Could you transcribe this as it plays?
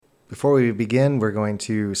Before we begin, we're going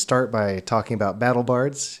to start by talking about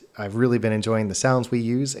BattleBards. I've really been enjoying the sounds we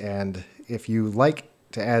use, and if you like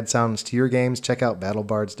to add sounds to your games, check out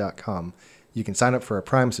battlebards.com. You can sign up for a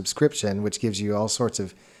Prime subscription, which gives you all sorts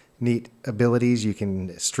of neat abilities. You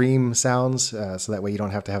can stream sounds, so that way you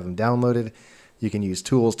don't have to have them downloaded. You can use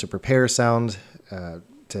tools to prepare sound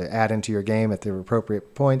to add into your game at the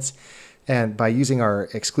appropriate points. And by using our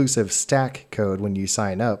exclusive stack code when you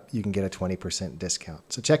sign up, you can get a 20%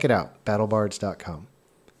 discount. So check it out, battlebards.com.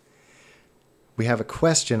 We have a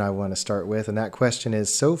question I want to start with, and that question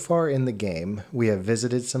is, so far in the game, we have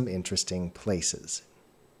visited some interesting places.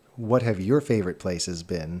 What have your favorite places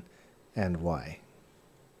been, and why?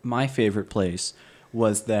 My favorite place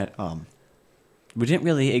was that, we didn't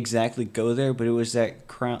really exactly go there, but it was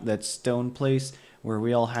that stone place where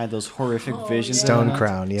we all had those horrific visions. Stone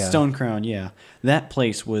Crown, yeah. Stone Crown, yeah. That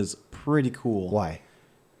place was pretty cool. Why?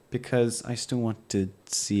 Because I still want to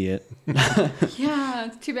see it. Yeah,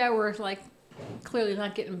 it's too bad we're clearly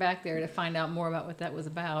not getting back there to find out more about what that was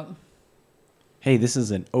about. Hey, this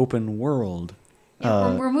is an open world.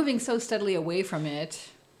 Yeah, we're moving so steadily away from it.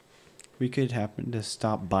 We could happen to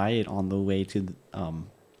stop by it on the way to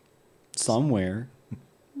somewhere.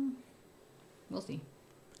 We'll see.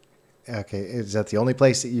 Okay, is that the only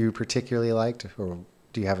place that you particularly liked, or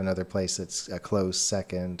do you have another place that's a close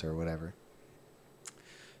second or whatever?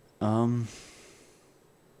 I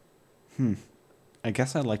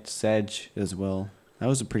guess I liked Sedge as well. That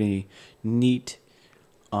was a pretty neat,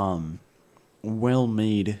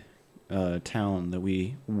 well-made town that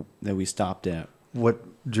we stopped at. What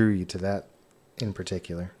drew you to that in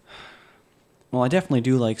particular? Well, I definitely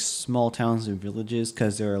do like small towns and villages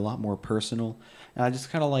because they're a lot more personal. And I just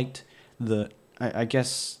kind of liked I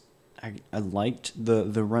liked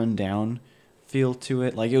the rundown feel to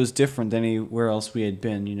it. Like, it was different than anywhere else we had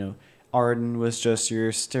been, you know. Arden was just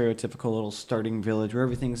your stereotypical little starting village where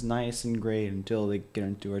everything's nice and great until they get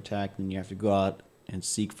into attack, and you have to go out and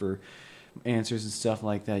seek for answers and stuff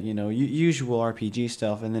like that, you know, usual RPG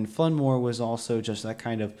stuff. And then Funmore was also just that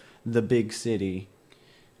kind of the big city.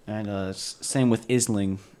 And same with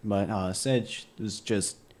Isling, but Sedge was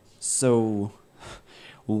just so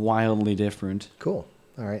wildly different. Cool.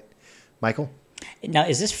 All right. Michael? Now,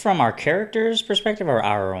 is this from our character's perspective or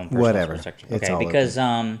our own personal Whatever. perspective? It's Okay, all because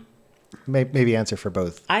maybe answer for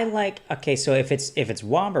both. I like. Okay, so if it's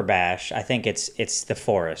Womberbash, I think it's the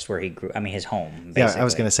forest where he grew. I mean, his home. Basically. Yeah, I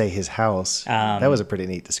was going to say his house. That was a pretty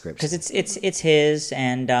neat description. Because it's his,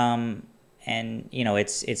 and you know,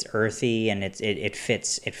 it's earthy, and it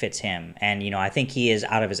fits him. And you know, I think he is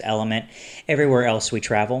out of his element everywhere else we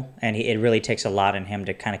travel, and it really takes a lot in him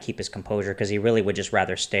to kind of keep his composure, because he really would just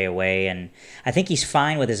rather stay away. And I think he's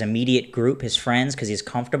fine with his immediate group, his friends, because he's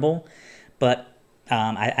comfortable, but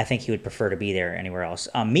I think he would prefer to be there anywhere else.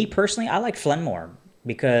 Me personally, I like Flenmore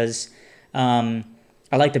because I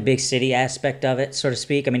like the big city aspect of it, so to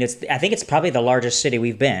speak. I mean, I think it's probably the largest city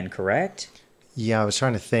we've been, correct? Yeah, I was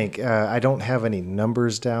trying to think. I don't have any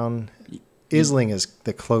numbers down. Isling is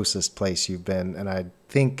the closest place you've been, and I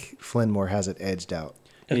think Flenmore has it edged out.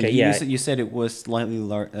 Okay, yeah. You said it was slightly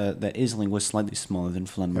that Isling was slightly smaller than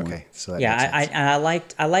Flenmore. Okay, so that Yeah, makes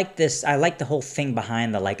sense. I like this. I like the whole thing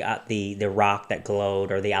behind the rock that glowed,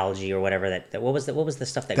 or the algae or whatever that. What was the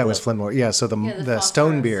stuff that That glowed? was Flenmore. Yeah, so the phosphorus.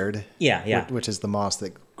 stonebeard, Yeah. which is the moss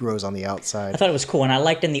that grows on the I outside. thought it was cool, and I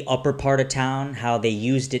liked in the upper part of town how they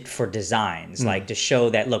used it for designs, like to show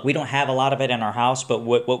that, look, we don't have a lot of it in our house, but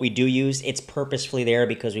what we do use, it's purposefully there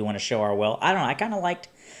because we want to show our wealth. I don't know, I kind of liked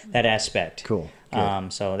that aspect. Cool.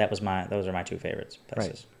 Good. So those are my two favorites.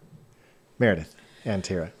 Places. Right. Meredith and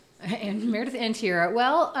Tira. And Meredith and Tira.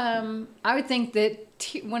 Well, I would think that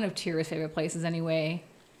one of Tira's favorite places, anyway,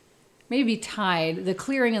 maybe tied. The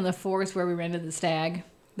clearing in the forest where we rented the stag.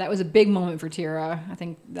 That was a big moment for Tira. I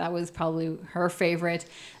think that was probably her favorite.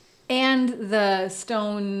 And the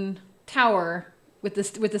stone tower with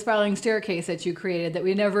the spiraling staircase that you created that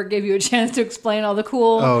we never gave you a chance to explain all the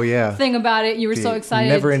cool thing about it. You were so excited.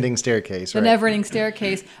 Never-ending staircase, right? The never-ending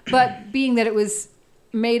staircase. But being that it was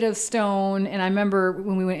made of stone, and I remember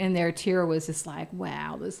when we went in there, Tira was just like,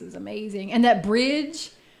 wow, this is amazing. And that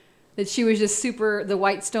bridge that she was just the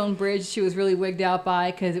white stone bridge, she was really wigged out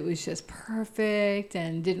by because it was just perfect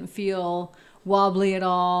and didn't feel wobbly at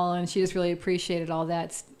all. And she just really appreciated all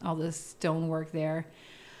the stonework there.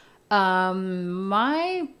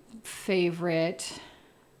 My favorite,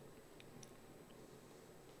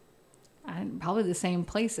 probably the same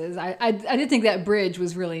places. I did think that bridge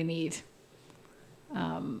was really neat.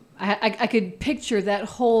 I could picture that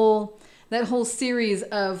whole series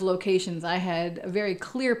of locations. I had a very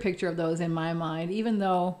clear picture of those in my mind, even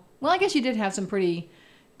though, well, I guess you did have some pretty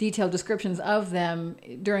detailed descriptions of them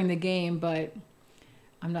during the game, but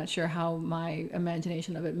I'm not sure how my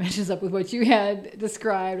imagination of it matches up with what you had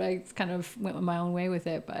described. I kind of went my own way with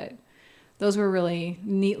it, but those were really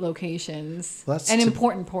neat locations and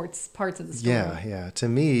important parts of the story. Yeah. To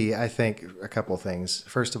me, I think a couple things.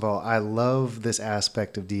 First of all, I love this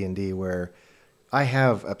aspect of D&D where I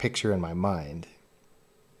have a picture in my mind,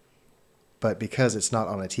 but because it's not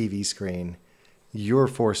on a TV screen, you're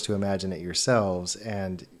forced to imagine it yourselves,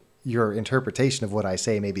 and your interpretation of what I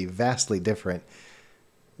say may be vastly different,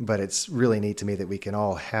 but it's really neat to me that we can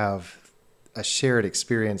all have a shared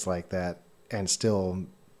experience like that and still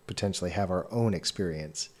potentially have our own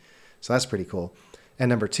experience. So that's pretty cool. And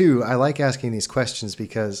number two, I like asking these questions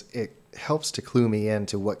because it helps to clue me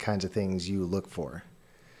into what kinds of things you look for.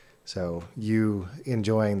 So you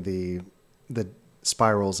enjoying the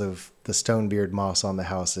spirals of the stonebeard moss on the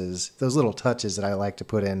houses, those little touches that I like to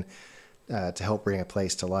put in to help bring a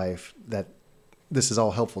place to life, that this is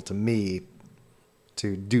all helpful to me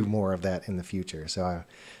to do more of that in the future. So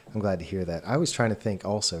I'm glad to hear that. I was trying to think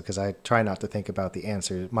also, because I try not to think about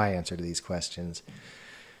my answer to these questions.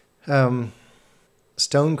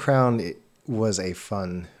 Stone Crown was a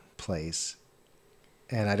fun place,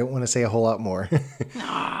 and I don't want to say a whole lot more.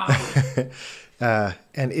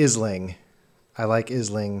 And Isling. I like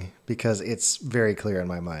Isling because it's very clear in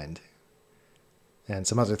my mind. And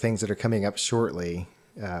some other things that are coming up shortly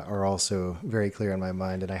are also very clear in my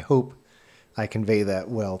mind, and I hope I convey that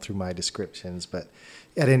well through my descriptions. But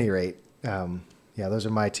at any rate, those are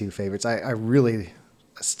my two favorites. I really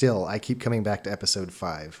I keep coming back to episode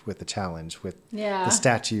 5 with the challenge with the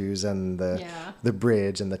statues and the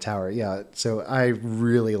bridge and the tower. Yeah, so I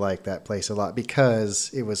really like that place a lot because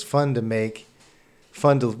it was fun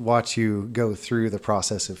to watch you go through the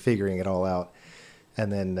process of figuring it all out.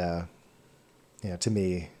 And then, to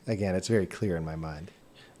me, again, it's very clear in my mind.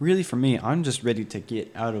 Really, for me, I'm just ready to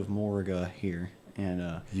get out of Morga here.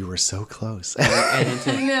 And you were so close.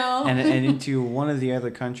 and into one of the other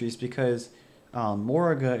countries, because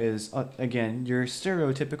Morga is, again, your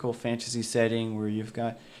stereotypical fantasy setting where you've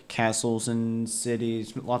got castles and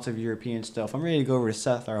cities, lots of European stuff. I'm ready to go over to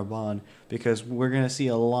Seth Arban because we're going to see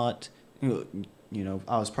a lot. I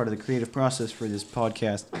was part of the creative process for this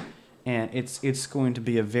podcast, and it's going to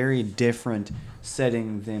be a very different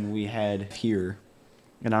setting than we had here.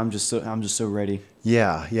 And I'm just so ready.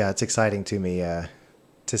 Yeah, it's exciting to me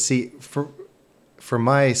to see. For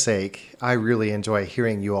my sake, I really enjoy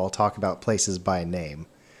hearing you all talk about places by name.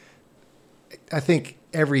 I think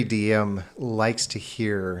every DM likes to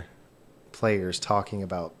hear players talking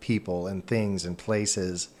about people and things and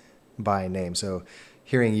places by name. So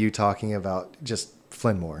hearing you talking about just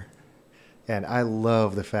Flynnmore. And I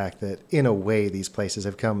love the fact that in a way these places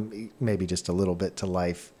have come maybe just a little bit to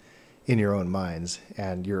life in your own minds,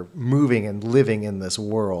 and you're moving and living in this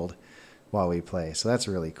world while we play. So that's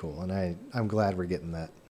really cool, and I'm glad we're getting that.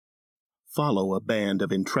 Follow a band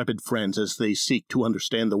of intrepid friends as they seek to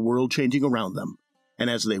understand the world changing around them, and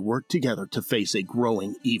as they work together to face a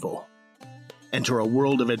growing evil. Enter a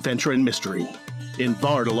world of adventure and mystery in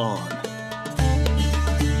Vardalon.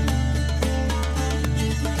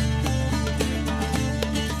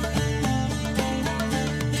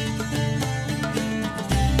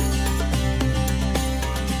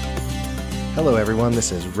 Hello everyone,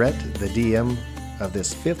 this is Rhett, the DM of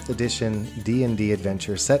this 5th edition D&D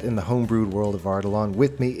adventure set in the homebrewed world of Vardalon.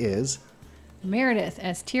 With me is... Meredith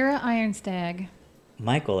as Tira Ironstag.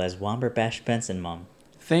 Michael as Womberbash Bensonmum.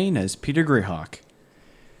 Thane as Peter Greyhawk.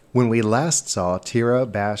 When we last saw Tira,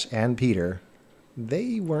 Bash, and Peter,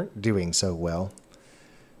 they weren't doing so well.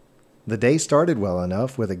 The day started well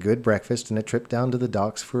enough with a good breakfast and a trip down to the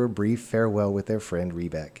docks for a brief farewell with their friend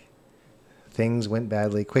Rebec. Things went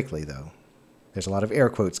badly quickly, though. There's a lot of air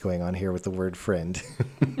quotes going on here with the word friend.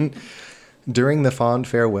 During the fond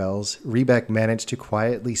farewells, Rebec managed to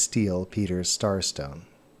quietly steal Peter's starstone.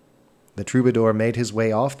 The troubadour made his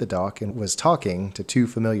way off the dock and was talking to two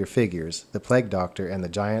familiar figures, the plague doctor and the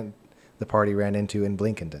giant the party ran into in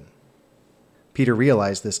Blinkenden. Peter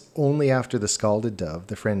realized this only after the scalded dove,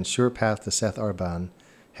 the friend's sure path to Seth Arban,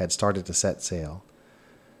 had started to set sail.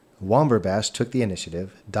 Womberbash took the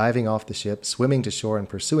initiative, diving off the ship, swimming to shore, and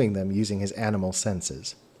pursuing them using his animal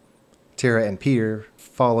senses. Tira and Peter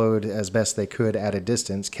followed as best they could at a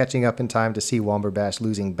distance, catching up in time to see Womberbash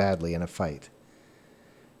losing badly in a fight.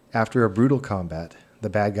 After a brutal combat,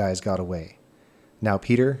 the bad guys got away. Now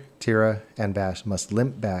Peter, Tira, and Bash must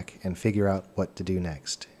limp back and figure out what to do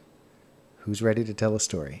next. Who's ready to tell a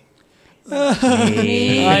story?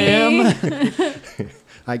 I am.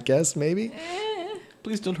 I guess, maybe?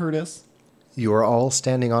 Please don't hurt us. You are all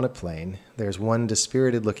standing on a plain. There's one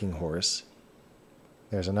dispirited-looking horse.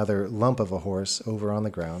 There's another lump of a horse over on the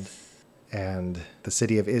ground. And the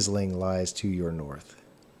city of Isling lies to your north.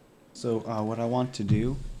 So what I want to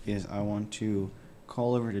do is I want to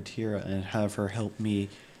call over to Tira and have her help me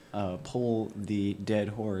pull the dead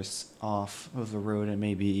horse off of the road and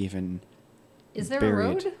maybe even Is there a bury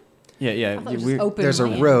road? it. Yeah. I thought it was just open There's a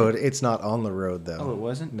land. road. It's not on the road, though. Oh, it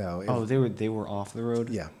wasn't? No. They were off the road?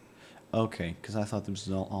 Yeah. Okay, because I thought this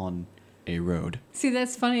was all on a road. See,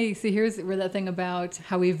 that's funny. See, here's where that thing about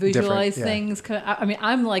how we visualize yeah. things. I mean,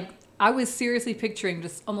 I was seriously picturing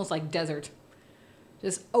just almost like desert.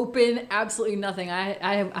 Just open, absolutely nothing. I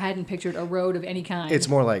hadn't pictured a road of any kind. It's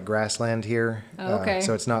more like grassland here. Oh, okay.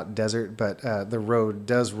 So it's not desert, but the road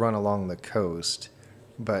does run along the coast.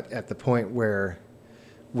 But at the point when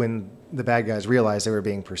the bad guys realized they were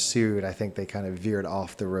being pursued, I think they kind of veered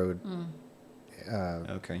off the road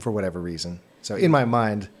Okay. for whatever reason. So in my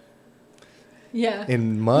mind, yeah.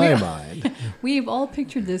 mind, We've all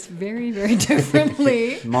pictured this very, very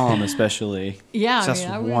differently. Mom, especially. Yeah, It's just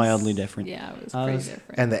I was wildly different. Yeah, it was pretty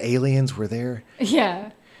different. and the aliens were there.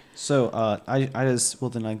 Yeah. So I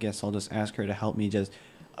guess I'll just ask her to help me just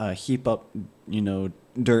heap up,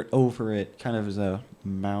 dirt over it, kind of as a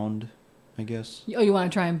mound, I guess. Oh, you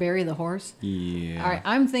want to try and bury the horse? Yeah. All right.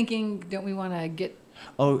 I'm thinking, don't we want to get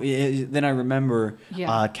Oh, then I remember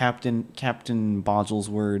Yeah. Captain Bozel's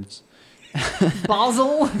words.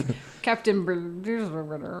 Basel? Captain.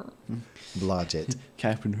 Blodgett.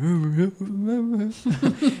 Captain.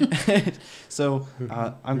 So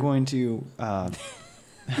I'm going to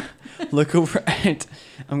look over at.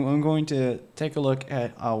 I'm going to take a look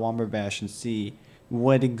at Womberbash and see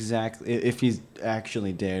what exactly if he's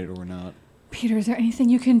actually dead or not. Peter, is there anything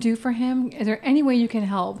you can do for him? Is there any way you can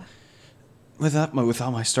help? Without my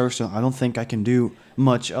Starstone, I don't think I can do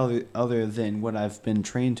much other than what I've been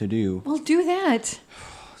trained to do. Well, do that.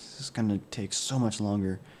 This is gonna take so much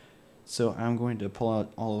longer. So I'm going to pull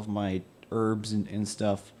out all of my herbs and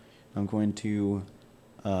stuff. I'm going to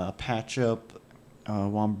patch up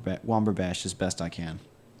Womberbash as best I can.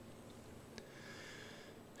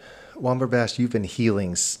 Womberbash, you've been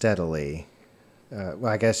healing steadily. Well,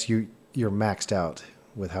 I guess you're maxed out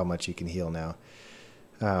with how much you can heal now.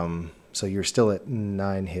 So you're still at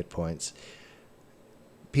 9 hit points.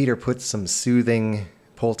 Peter puts some soothing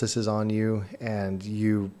poultices on you,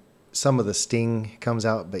 and some of the sting comes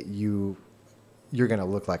out, but you're going to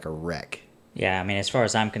look like a wreck. Yeah, I mean, as far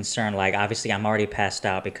as I'm concerned, like, obviously I'm already passed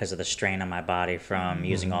out because of the strain on my body from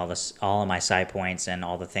using all of my side points and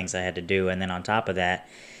all the things I had to do. And then on top of that,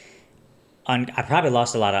 I probably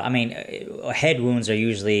lost a lot of, head wounds are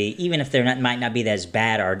usually, even if might not be as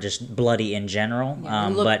bad, are just bloody in general. Yeah,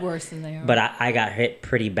 they look worse than they are. But I got hit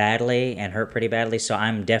pretty badly and hurt pretty badly, so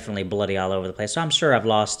I'm definitely bloody all over the place. So I'm sure I've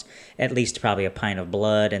lost at least probably a pint of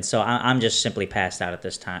blood, and so I'm just simply passed out at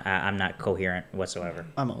this time. I'm not coherent whatsoever.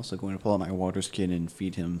 I'm also going to pull out my water skin and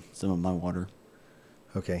feed him some of my water.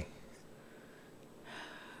 Okay.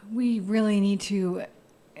 We really need to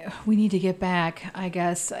get back, I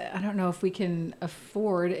guess. I don't know if we can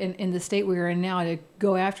afford, in the state we're in now, to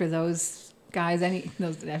go after those guys. I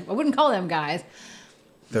wouldn't call them guys.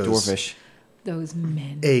 Those Dwarfish. Those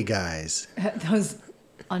men. A guys. Those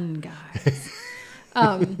unguys.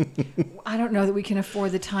 I don't know that we can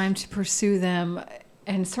afford the time to pursue them,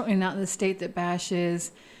 and certainly not in the state that Bash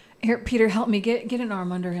is. Here, Peter, help me get an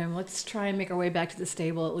arm under him. Let's try and make our way back to the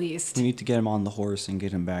stable at least. We need to get him on the horse and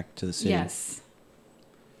get him back to the city. Yes.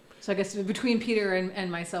 So I guess between Peter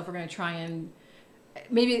and myself, we're going to try and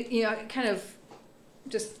maybe, kind of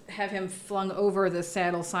just have him flung over the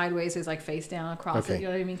saddle sideways, so he's like face down across it. You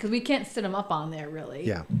know what I mean? Because we can't sit him up on there, really.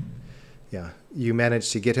 Yeah. Yeah. You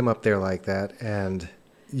managed to get him up there like that, and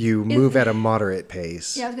you move at a moderate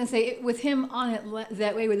pace. Yeah, I was going to say, with him on it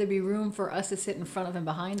that way, would there be room for us to sit in front of him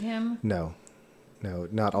behind him? No,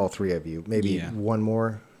 not all three of you. Maybe one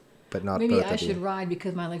more, but not Maybe both I of should you. ride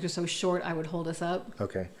because my legs are so short, I would hold us up.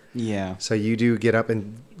 Okay. Yeah. So you do get up,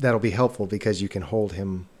 and that'll be helpful because you can hold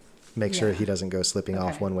him, make sure Yeah. he doesn't go slipping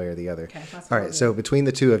off Okay. one way or the other. Okay, that's All what right, I'll so do. between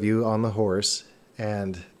the two of you on the horse,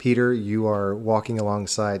 and Peter, you are walking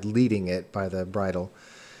alongside, leading it by the bridle.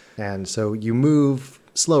 And so you move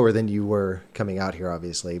slower than you were coming out here,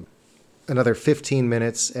 obviously. Another 15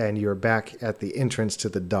 minutes, and you're back at the entrance to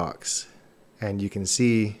the docks. And you can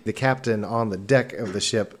see the captain on the deck of the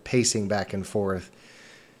ship pacing back and forth.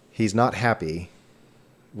 He's not happy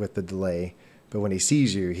with the delay, but when he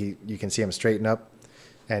sees you, you can see him straighten up,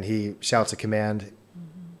 and he shouts a command,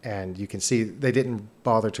 and you can see they didn't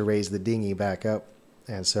bother to raise the dinghy back up,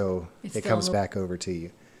 and so It's it still comes in the- back over to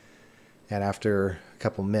you. And after a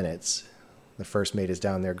couple minutes, The first mate is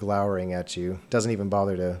down there glowering at you. Doesn't even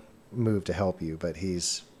bother to move to help you, but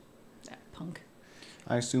he's... That punk.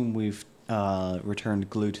 I assume we've returned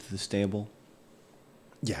Glue to the stable.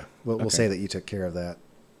 Yeah, we'll Okay. say that you took care of that.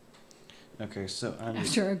 Okay, so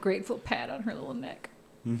After a grateful pat on her little neck.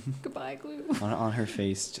 Goodbye, Glue. on her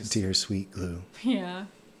face, just Dear sweet Glue. Yeah.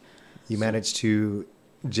 You managed to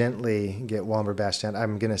gently get Womberbash down.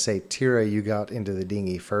 I'm going to say, Tira, you got into the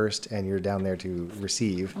dinghy first, and you're down there to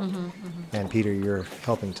receive. And Peter, you're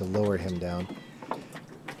helping to lower him down.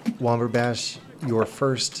 Womberbash, your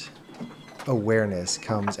first awareness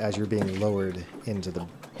comes as you're being lowered into the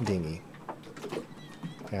dinghy.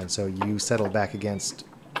 And so you settle back against,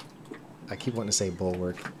 I keep wanting to say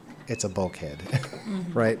bulwark. It's a bulkhead,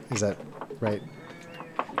 right? Is that right?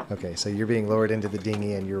 Okay, so you're being lowered into the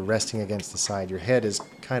dinghy and you're resting against the side. Your head is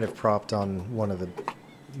kind of propped on one of the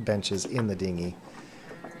benches in the dinghy.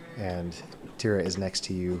 And Tira is next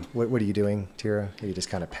to you. What are you doing, Tira? Are you just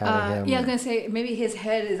kind of patting him? Yeah, I was going to say, maybe his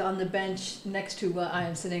head is on the bench next to what I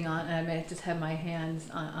am sitting on, and I may just have my hands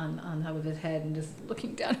on top of his head and just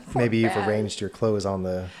looking down. at Maybe you've Bash. arranged your clothes on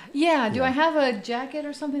the... Yeah, do Yeah. I have a jacket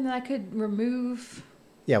or something that I could remove?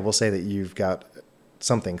 Yeah, we'll say that you've got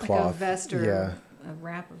something Like cloth. a vest or Yeah. a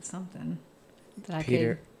wrap of something that I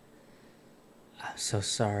Peter, could... I'm so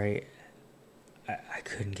sorry. I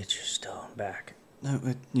couldn't get your stone back. no,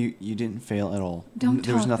 you didn't fail at all. Don't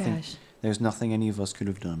There was talk, nothing. Bash. There's nothing any of us could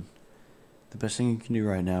have done. The best thing you can do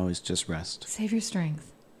right now is just rest. Save your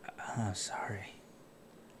strength. Oh, sorry.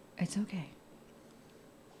 It's okay.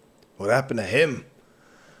 What happened to him?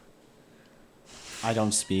 I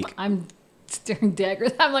don't speak. I'm staring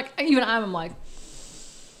daggers. I'm like, I'm like,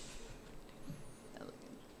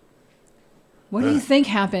 what do you think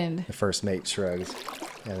happened? The first mate shrugs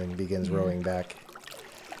and then begins rowing back.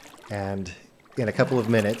 And in a couple of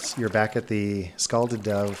minutes, you're back at the Scalded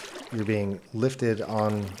Dove. You're being lifted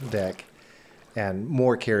on deck, and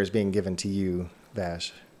more care is being given to you,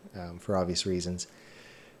 Vash, for obvious reasons.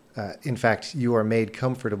 In fact, you are made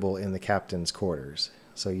comfortable in the captain's quarters.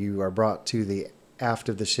 So you are brought to the aft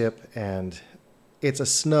of the ship, and it's a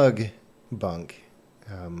snug bunk,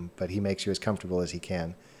 but he makes you as comfortable as he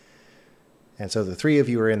can. And so the three of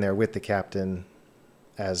you are in there with the captain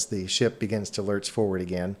as the ship begins to lurch forward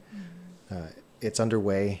again. It's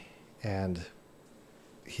underway, and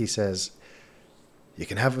he says, you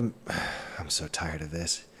can have a... I'm so tired of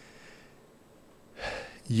this.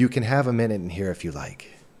 You can have a minute in here if you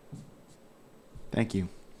like. Thank you.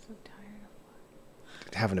 So tired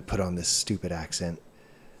of Having to put on this stupid accent.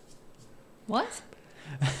 what?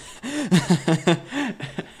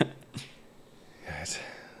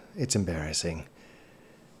 It's embarrassing.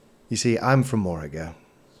 You see, I'm from Moraga.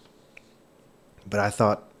 But I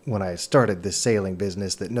thought when I started this sailing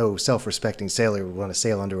business that no self-respecting sailor would want to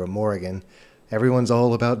sail under a Morrigan. Everyone's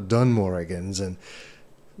all about Dunmorrigans and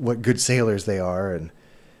what good sailors they are, and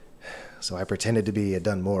so I pretended to be a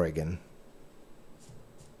Dunmorrigan.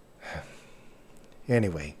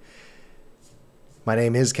 Anyway, my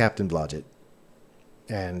name is Captain Blodgett,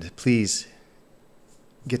 and please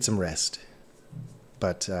get some rest.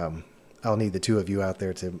 But I'll need the two of you out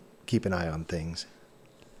there to keep an eye on things.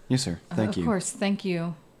 Yes, sir. Thank you. Of course, thank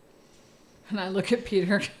you. And I look at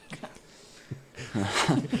Peter.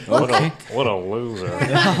 What a loser.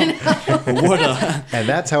 What a And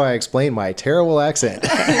that's how I explain my terrible accent.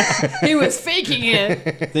 He was faking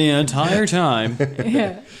it. the entire time.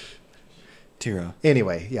 Yeah. Tira,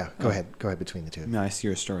 Anyway, yeah, go ahead. Go ahead between the two. may I see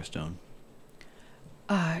your starstone?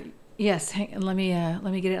 Yes. Let me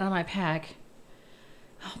get it out of my pack.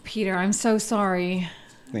 Oh, Peter, I'm so sorry.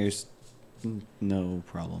 There's no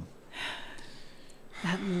problem.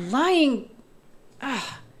 That lying.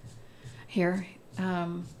 Here. Let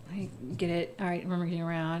me get it. All right. Remember getting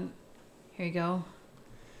around. Here you go.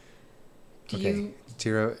 Do Okay, you?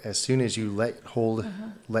 Tira, as soon as you let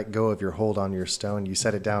go of your hold on your stone, you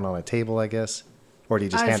set it down on a table, I guess? Or do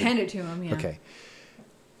you just I just hand hand it to him. Yeah. Okay.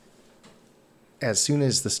 As soon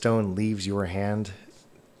as the stone leaves your hand,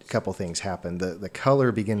 a couple things happen. The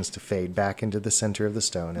color begins to fade back into the center of the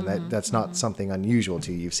stone, and that's not something unusual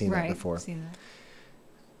to you. You've seen Right. that before. Seen that.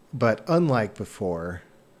 But unlike before,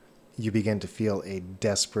 you begin to feel a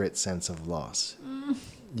desperate sense of loss.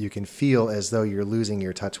 You can feel as though you're losing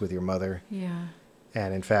your touch with your mother. Yeah.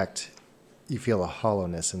 And in fact, you feel a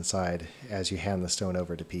hollowness inside as you hand the stone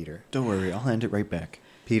over to Peter. Don't worry, I'll hand it right back.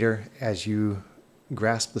 Peter, as you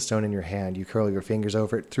grasp the stone in your hand, you curl your fingers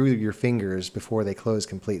over it. Through your fingers, before they close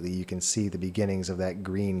completely, you can see the beginnings of that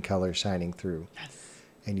green color shining through.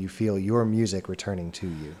 And you feel your music returning to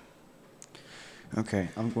you. Okay,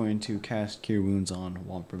 I'm going to cast Cure Wounds on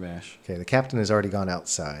Womperbash. Okay, the captain has already gone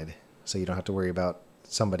outside. so you don't have to worry about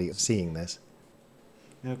somebody seeing this.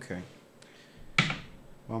 Okay.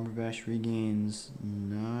 Bomberbash regains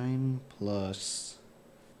 9 plus.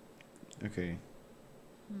 Okay.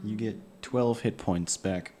 You get 12 hit points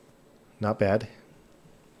back. Not bad.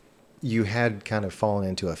 You had kind of fallen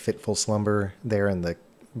into a fitful slumber there in the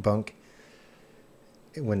bunk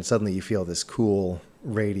when suddenly you feel this cool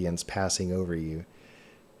radiance passing over you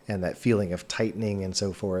and that feeling of tightening and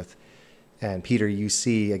so forth. And Peter, you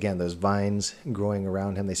see, again, those vines growing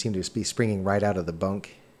around him. They seem to be springing right out of the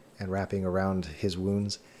bunk and wrapping around his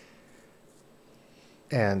wounds.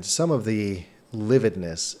 And some of the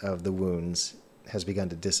lividness of the wounds has begun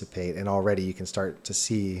to dissipate, and already you can start to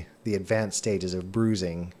see the advanced stages of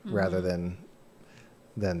bruising rather than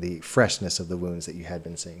the freshness of the wounds that you had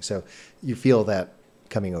been seeing. So you feel that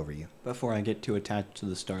coming over you. Before I get too attached to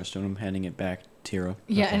the Starstone, I'm handing it back to Tira.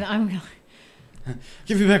 Yeah, and I'm going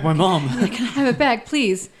Give me back my mom! to, can I have it back,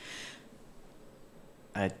 please?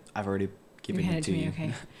 I've already given You it hand to me, you.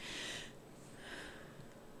 okay.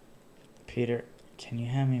 Peter, can you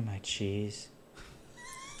hand me my cheese?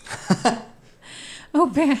 Oh,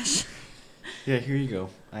 Bash. Yeah, here you go.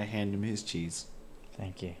 I hand him his cheese.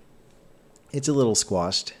 Thank you. It's a little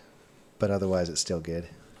squashed, but otherwise it's still good.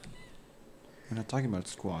 We're not talking about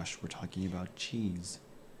squash. We're talking about cheese.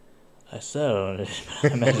 So, I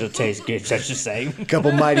imagine it'll taste good, such a saying.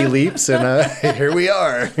 Couple mighty leaps, and here we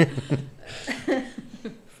are. Afraid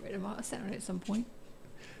I'm out of sound at some point.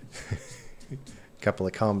 Couple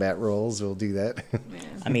of combat rolls will do that.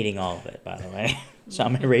 I'm eating all of it, by the way. So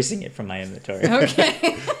I'm erasing it from my inventory.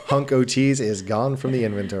 Okay. Hunk o' cheese is gone from the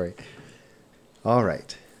inventory. All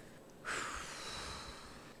right.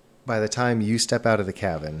 By the time you step out of the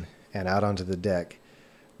cabin and out onto the deck,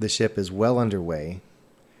 the ship is well underway.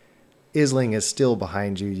 Isling is still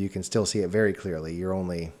behind you. You can still see it very clearly. You're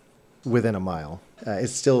only within a mile.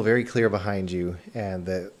 It's still very clear behind you, and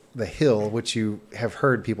the hill, which you have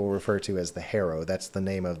heard people refer to as the Harrow, that's the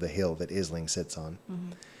name of the hill that Isling sits on,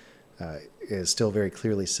 is still very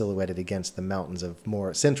clearly silhouetted against the mountains of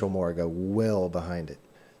central Morriga, well behind it.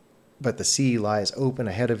 But the sea lies open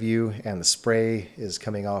ahead of you, and the spray is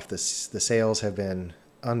coming off. The sails have been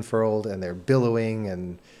unfurled, and they're billowing,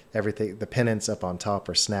 and everything. The pennants up on top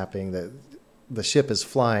are snapping. The ship is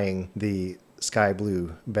flying the sky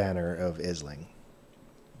blue banner of Isling.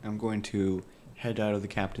 I'm going to head out of the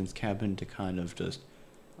captain's cabin to kind of just,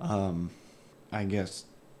 I guess,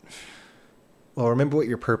 Well, remember what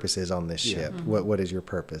your purpose is on this ship. Mm-hmm. What is your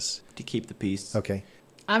purpose? to keep the peace. Okay.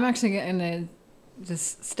 I'm actually going to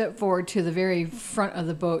just step forward to the very front of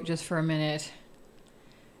the boat just for a minute.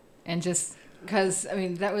 And just, because, I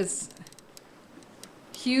mean, that was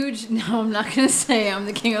huge. No, I'm not going to say I'm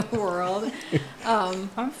the king of the world. I'm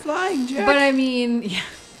flying, Jack. But I mean, yeah.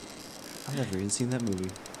 I've never even seen that movie.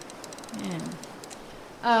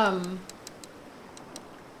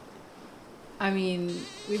 I mean,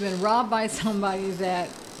 we've been robbed by somebody that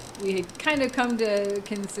we had kind of come to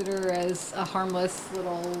consider as a harmless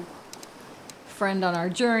little friend on our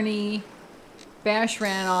journey. Bash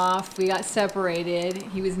ran off. We got separated.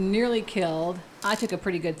 He was nearly killed. I took a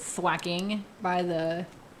pretty good thwacking by the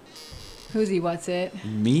what's it?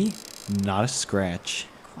 Me? Not a scratch.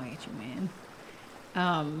 Quiet you,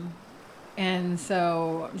 man. And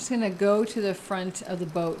so I'm just gonna go to the front of the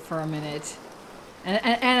boat for a minute, and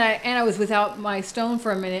I was without my stone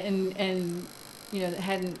for a minute, and you know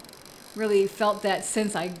hadn't really felt that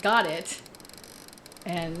since I got it,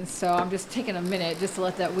 and so I'm just taking a minute just to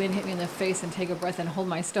let that wind hit me in the face and take a breath and hold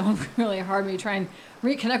my stone really hard, maybe try and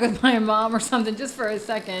reconnect with my mom or something just for a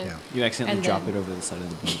second. Yeah. You accidentally And drop then- it over the side of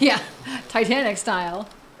the boat. Yeah, Titanic style.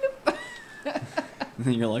 And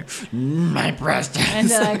then you're like, my breast. And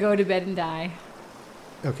then I go to bed and die.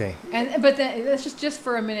 Okay. But then that's just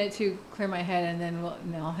for a minute to clear my head, and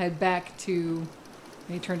then I'll head back to.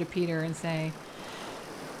 Maybe turn to Peter and say,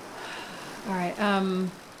 "All right. I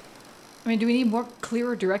mean, do we need more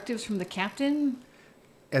clearer directives from the captain?"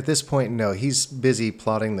 At this point, no. He's busy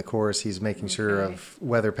plotting the course. He's making sure Okay. of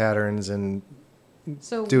weather patterns and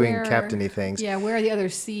So doing where- captainy things. Yeah, where are the other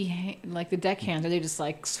like the deckhands? Are they just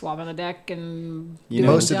like swabbing the deck and You doing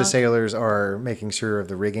know- Most of the junk? sailors are making sure of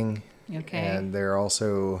the rigging. Okay. And they're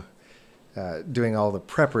also doing all the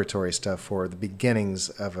preparatory stuff for the beginnings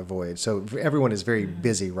of a voyage. So everyone is very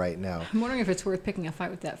busy right now. I'm wondering if it's worth picking a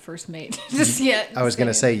fight with that first mate. Just yet. I was going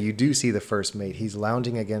to say, you do see the first mate. He's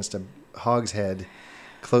lounging against a hogshead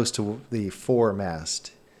close to the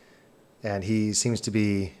foremast. And he seems to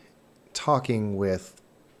be talking with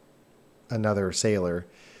another sailor.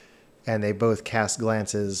 And they both cast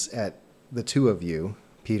glances at the two of you,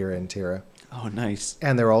 Peter and Tira. Oh, nice.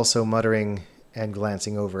 And they're also muttering and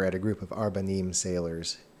glancing over at a group of Arbanim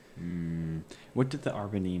sailors. What did the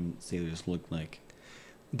Arbanim sailors look like?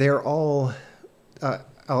 They're all, I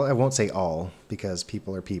won't say all, because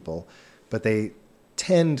people are people, but they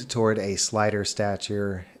tend toward a slighter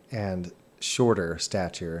stature and shorter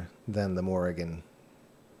stature than the Morrigan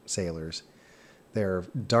sailors. They're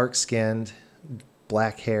dark-skinned,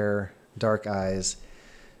 black hair, dark eyes.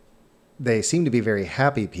 They seem to be very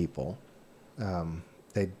happy people.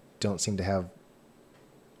 They don't seem to have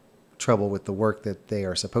trouble with the work that they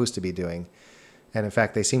are supposed to be doing. And in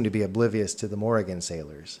fact, they seem to be oblivious to the Morrigan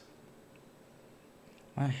sailors.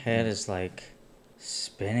 My head is like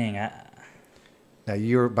spinning. Now,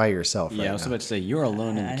 you're by yourself right Yeah, I was now. about to say, you're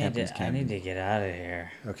alone in the I captain's I cabin. need to get out of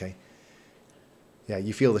here. Okay. Yeah,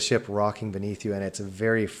 you feel the ship rocking beneath you, and it's a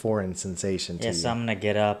very foreign sensation to Yes, you. I'm gonna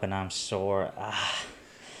get up and I'm sore.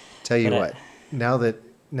 Tell you but what, now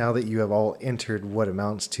that you have all entered what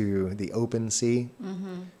amounts to the open sea,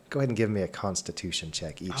 go ahead and give me a Constitution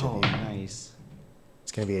check, each Oh, of you. nice.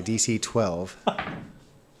 It's going to be a DC 12.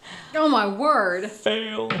 Oh my word!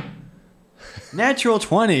 Fail. Natural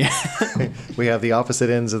 20. We have the opposite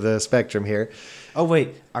ends of the spectrum here. Oh,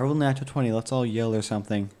 wait. I rolled natural 20. Let's all yell or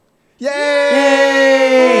something. Yay!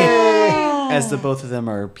 As the both of them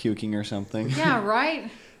are puking or something. Yeah, right.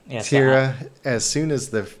 Yes, Tira, as soon as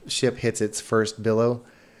the ship hits its first billow,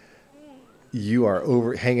 you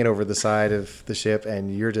are hanging over the side of the ship,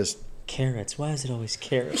 and you're just carrots. Why is it always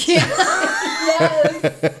carrots? Yes.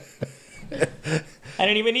 I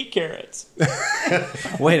didn't even eat carrots.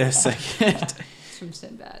 Wait a second. It's from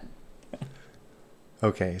Sinbad.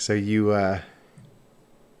 okay. So you are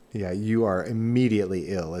immediately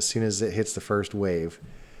ill as soon as it hits the first wave.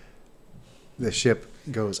 The ship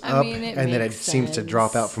goes I up, mean, it and then it makes seems to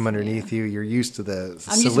drop out from sense, underneath you. You're used to the I'm used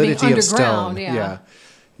to solidity being of stone. underground, yeah.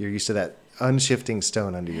 You're used to that unshifting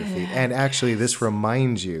stone under your feet. And actually, this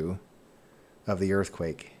reminds you of the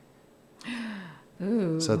earthquake.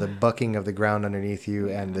 Ooh. So the bucking of the ground underneath you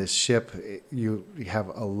and the ship, you have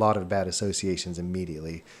a lot of bad associations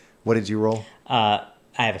immediately. What did you roll? I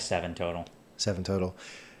have a 7 total. 7 total.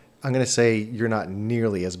 I'm going to say you're not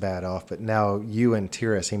nearly as bad off, but now you and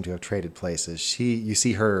Tira seem to have traded places. You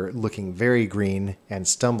see her looking very green and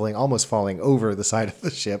stumbling, almost falling over the side of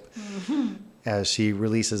the ship as she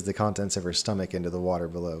releases the contents of her stomach into the water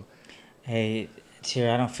below. Hey,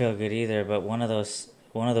 Tira, I don't feel good either, but one of those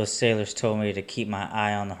sailors told me to keep my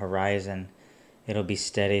eye on the horizon. It'll be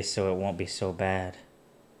steady so it won't be so bad.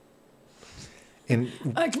 In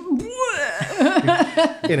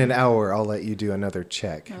an hour, I'll let you do another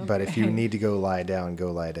check. Okay. But if you need to go lie down,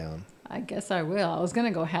 go lie down. I guess I will. I was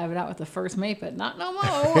gonna go have it out with the first mate, but not no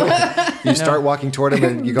more. You start walking toward him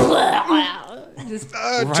and you go, Just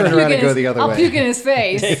turn around and go the other way. I'll puke in his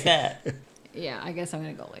face. Take that. Yeah, I guess I'm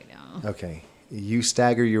gonna go lay down. Okay. You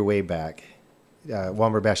stagger your way back.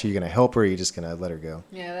 Womberbash, are you going to help her or are you just going to let her go?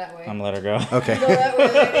 Yeah, that way. I'm gonna let her go. Okay. Go that way,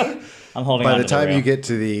 lady. I'm holding By on the to time rail. you get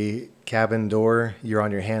to the cabin door, you're on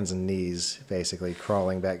your hands and knees, basically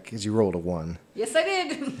crawling back because you rolled a 1. Yes, I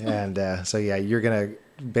did. And so, yeah, you're going to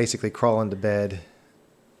basically crawl into bed,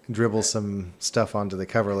 dribble some stuff onto the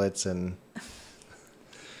coverlets, and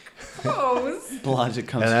Gross. Logic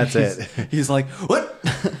comes. And that's he's- it. He's like, what?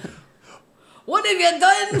 What have you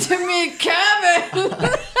done to me, cabin?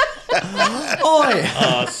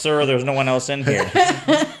 Oi! Sir, there's no one else in here.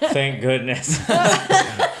 Thank goodness.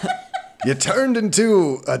 you turned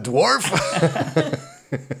into a dwarf.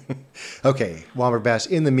 Okay, Womberbash,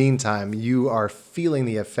 in the meantime, you are feeling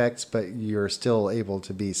the effects, but you're still able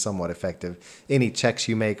to be somewhat effective. Any checks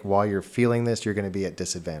you make while you're feeling this, you're going to be at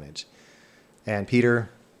disadvantage. And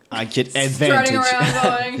Peter, I get Strutting advantage. around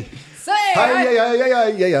going, say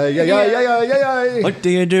What do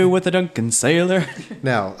you do with a Duncan sailor?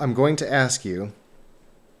 Now, I'm going to ask you,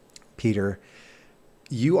 Peter,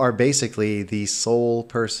 you are basically the sole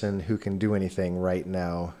person who can do anything right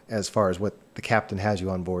now as far as what the captain has you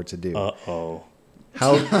on board to do. Uh-oh.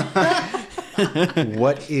 How?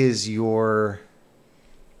 What is your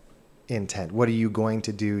intent? What are you going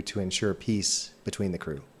to do to ensure peace between the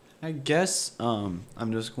crew? I guess I'm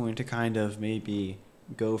just going to kind of maybe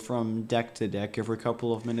go from deck to deck every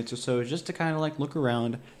couple of minutes or so just to kind of like look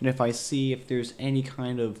around, and if I see if there's any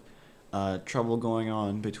kind of trouble going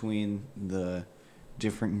on between the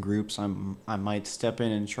different groups, I might step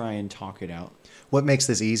in and try and talk it out. What makes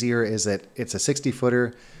this easier is that it's a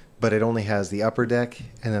 60-footer, but it only has the upper deck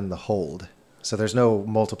and then the hold. So there's no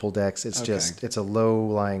multiple decks. It's Okay. it's a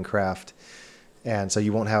low-lying craft, and so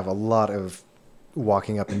you won't have a lot of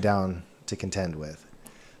walking up and down to contend with.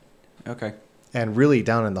 Okay. And really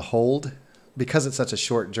down in the hold, because it's such a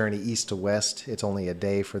short journey east to west, it's only a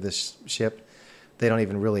day for this ship. They don't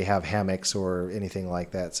even really have hammocks or anything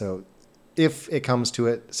like that. So if it comes to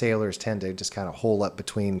it, sailors tend to just kind of hole up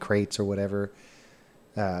between crates or whatever.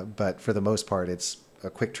 But for the most part, it's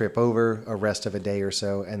a quick trip over, a rest of a day or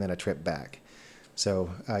so, and then a trip back.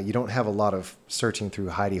 So you don't have a lot of searching through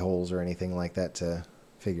hidey holes or anything like that to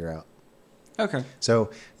figure out. Okay.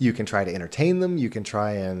 So you can try to entertain them. You can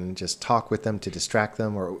try and just talk with them to distract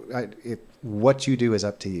them. Or what you do is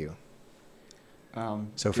up to you.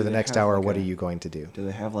 So for the next hour, what are you going to do? Do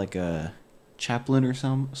they have like a chaplain or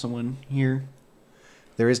someone here?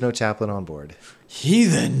 There is no chaplain on board.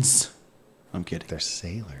 Heathens! I'm kidding. They're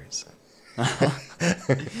sailors.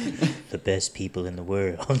 The best people in the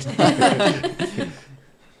world.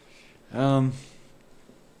 Well,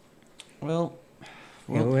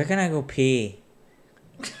 Where can I go pee?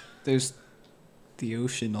 there's the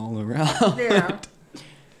ocean all around. Yeah.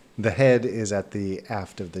 The head is at the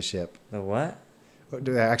aft of the ship. The what?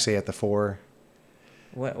 Actually, at the fore.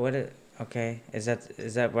 Okay. Is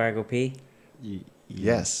that where I go pee?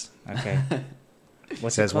 Yes. Okay.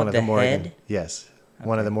 What's Says it called? one of the Morrigan. head? Yes.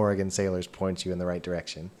 One of Okay. the Morrigan sailors points you in the right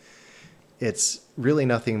direction. It's really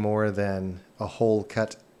nothing more than a hole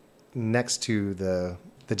cut next to the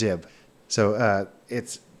jib. So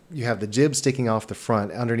you have the jib sticking off the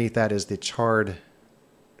front. Underneath that is the charred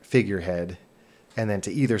figurehead. And then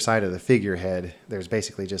to either side of the figurehead, there's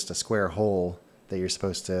basically just a square hole that you're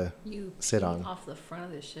supposed to You sit pee on. off the front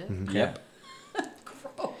of the ship. Yep.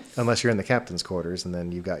 Gross. Unless you're in the captain's quarters, and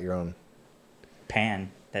then you've got your own.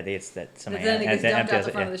 Pan. That But somebody then it gets that dumped out empties the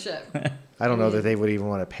it, front yeah. of the ship. I don't know that they would even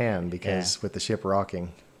want to pan because with the ship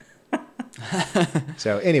rocking.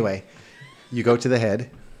 So anyway, you go to the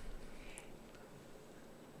head.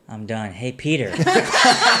 I'm done. Hey, Peter.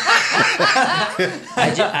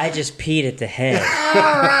 I just peed at the head.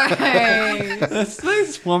 All right.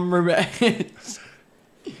 That's one back.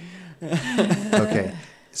 Okay.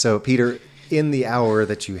 So Peter, in the hour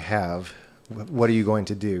that you have, what are you going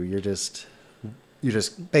to do? You're just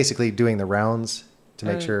basically doing the rounds to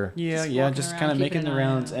make sure. Yeah, Just yeah, walking just around, kind of keeping making the an eye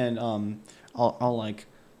rounds, out. and I'll like,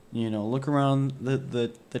 look around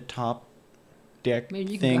the top deck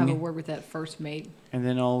Maybe you can thing, go have a word with that first mate. and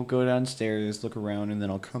then I'll go downstairs, look around, and then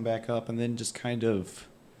I'll come back up, and then just kind of.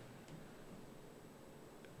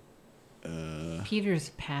 Peter's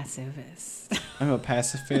pacifist. I'm a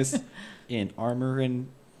pacifist in armor and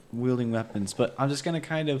wielding weapons, but I'm just gonna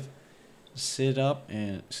kind of sit up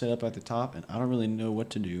at the top, and I don't really know what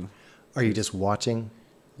to do. Are you just watching?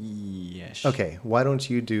 Yes. Okay. Why don't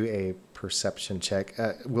you do a perception check?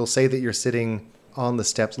 We'll say that you're sitting on the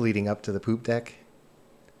steps leading up to the poop deck,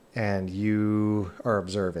 and you are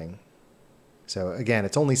observing. So again,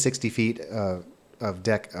 it's only 60 feet of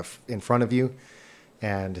deck in front of you,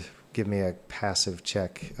 and give me a passive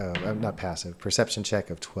check. Not passive, perception check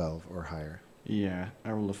of 12 or higher. Yeah,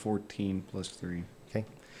 I rolled a 14 plus 3. Okay.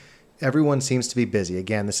 Everyone seems to be busy.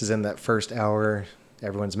 Again, this is in that first hour.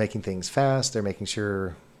 Everyone's making things fast. They're making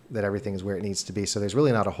sure that everything is where it needs to be. So there's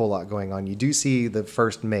really not a whole lot going on. You do see the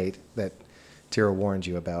first mate that Tira warned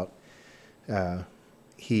you about.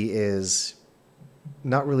 He is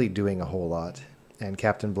not really doing a whole lot. And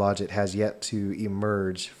Captain Blodgett has yet to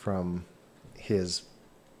emerge from his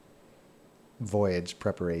voyage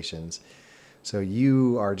preparations. So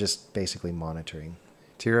you are just basically monitoring.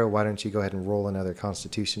 Tira, why don't you go ahead and roll another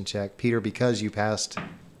constitution check? Peter, because you passed,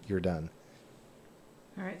 you're done.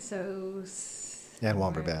 All right, so. And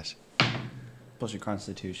all Womberbash. Plus your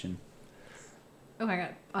constitution. Oh, I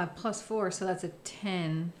got +4, so that's a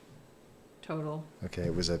 10 total. Okay,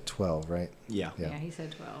 it was a 12, right? Yeah. Yeah, he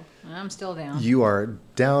said 12. I'm still down. You are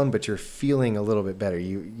down, but you're feeling a little bit better.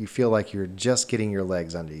 You feel like you're just getting your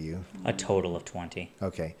legs under you. A total of 20.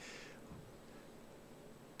 Okay.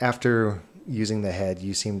 After using the head,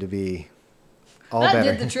 you seem to be all that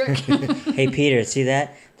better. did the trick. Hey, Peter, see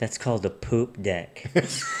that? That's called the poop deck.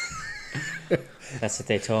 That's what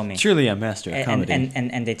they told me. Truly a master of comedy.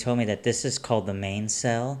 And they told me that this is called the main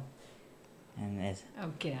cell. And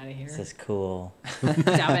Oh, get out of here. this is cool.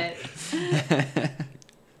 Stop it.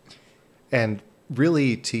 And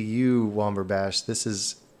really, to you, Womberbash, this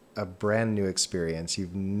is a brand new experience.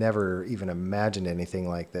 You've never even imagined anything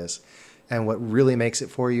like this. And what really makes it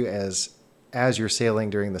for you as you're sailing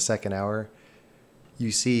during the second hour,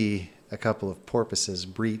 you see a couple of porpoises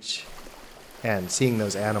breach, and seeing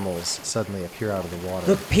those animals suddenly appear out of the water.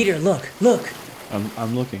 Look, Peter, look.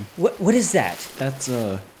 I'm looking. What is that? That's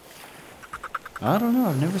I don't know.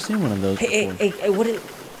 I've never seen one of those before. Hey, what is...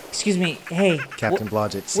 Excuse me, hey. Captain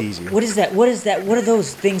Blodgett sees you. What is that? What is that? What are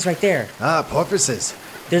those things right there? Ah, porpoises.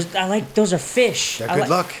 Those are fish. They're good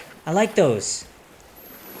luck. I like those.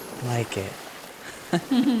 Like it.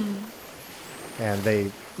 and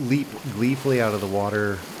they leap gleefully out of the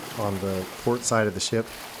water on the port side of the ship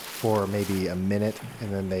for maybe a minute,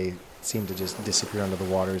 and then they seem to just disappear under the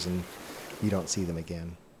waters, and you don't see them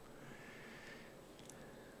again.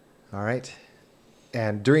 All right.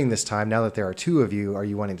 And during this time, now that there are two of you, are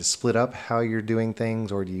you wanting to split up how you're doing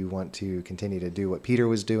things, or do you want to continue to do what Peter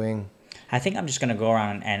was doing? I think I'm just going to go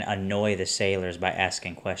around and annoy the sailors by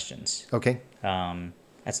asking questions. Okay.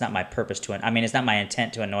 That's not my purpose to. I mean, it's not my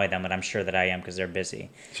intent to annoy them, but I'm sure that I am because they're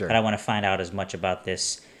busy. Sure. But I want to find out as much about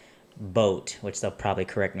this boat, which they'll probably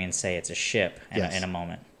correct me and say it's a ship in a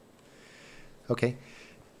moment. Okay.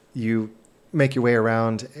 You make your way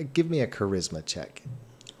around. Give me a charisma check.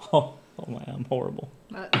 Oh my, I'm horrible.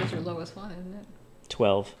 That's your lowest one, isn't it?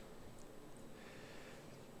 12.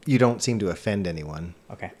 You don't seem to offend anyone.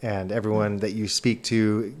 Okay. And everyone that you speak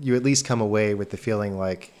to, you at least come away with the feeling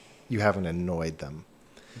like you haven't annoyed them.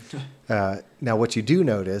 Now, what you do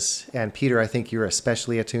notice, and Peter, I think you're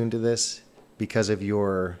especially attuned to this because of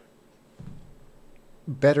your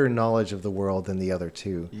better knowledge of the world than the other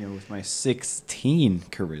two. Yeah, with my 16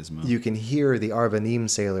 charisma. You can hear the Arbanim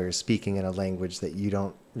sailors speaking in a language that you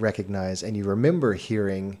don't recognize, and you remember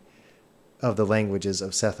hearing of the languages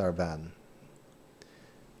of Seth Arban.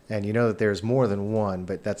 And you know that there's more than one,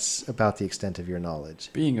 but that's about the extent of your knowledge.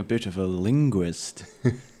 Being a bit of a linguist,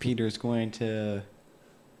 Peter's going to...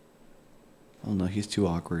 Oh no, he's too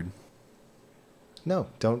awkward. No,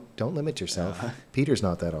 don't limit yourself. Peter's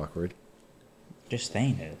not that awkward. Just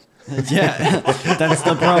Thane is. Yeah, that's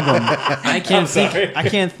the problem. I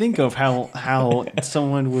can't think of how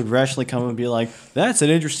someone would rationally come and be like, "That's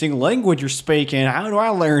an interesting language you're speaking. How do I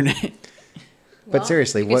learn it?" But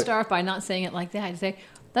seriously, you what? could start off by not saying it like that. You say,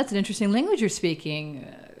 "That's an interesting language you're speaking.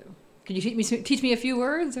 Could you teach me a few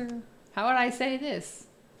words, or how would I say this?"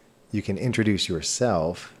 You can introduce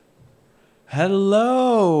yourself.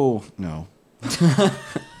 Hello. No.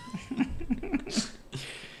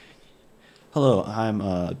 Hello,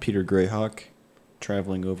 I'm Peter Greyhawk,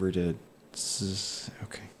 traveling over to.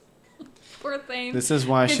 Okay. Poor thing. This is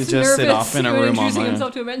why I should Gets just sit nervous off in a when room on introducing my own.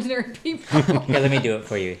 himself to imaginary people. Here, let me do it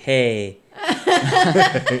for you. Hey,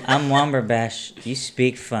 I'm Womberbash. You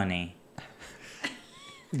speak funny.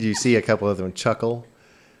 You see a couple of them chuckle,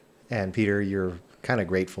 and Peter, you're kind of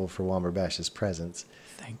grateful for Womberbash's presence.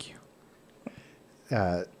 Thank you.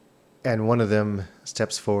 And one of them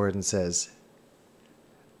steps forward and says,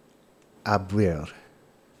 Abwir.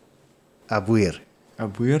 Abwir.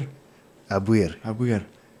 Abwir? Abwir. Abwir.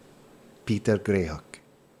 Peter Greyhawk.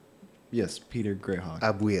 Yes, Peter Greyhawk.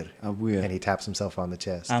 Abwir. Abwir. And he taps himself on the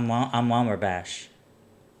chest. I'm Womberbash.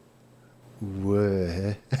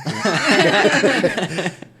 Wah.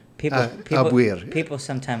 People, Abwir. people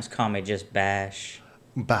sometimes call me just Bash.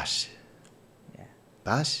 Bash. Yeah.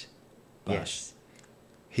 Bash? Yes.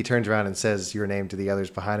 He turns around and says your name to the others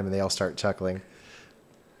behind him, and they all start chuckling.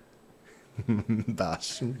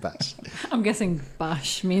 Bash. Bash. I'm guessing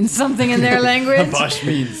Bosch means something in their language. Bosch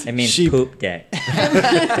means It means sheep. poop deck.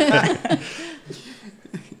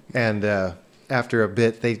 And after a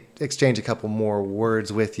bit, they exchange a couple more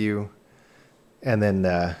words with you, and then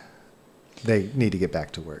they need to get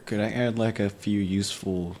back to work. Could I add like a few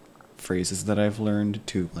useful phrases that I've learned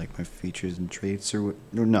to like my features and traits or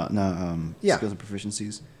Yeah. skills and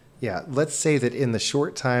proficiencies? Yeah, let's say that in the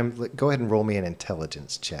short time, go ahead and roll me an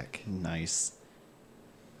intelligence check. Nice.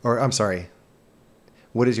 Or, I'm sorry,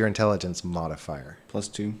 what is your intelligence modifier?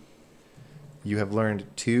 +2. You have learned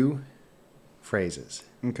 2 phrases.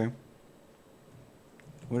 Okay.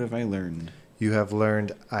 What have I learned? You have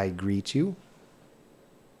learned I greet you,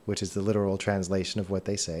 which is the literal translation of what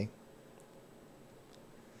they say.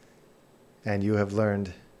 And you have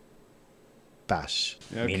learned bash,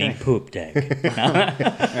 Meaning poop deck. All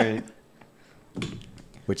right.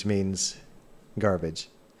 which means garbage.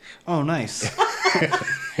 Oh, nice.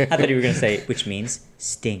 I thought you were going to say, which means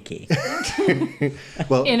stinky.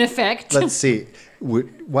 Well, In effect. let's see.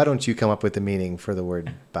 Why don't you come up with the meaning for the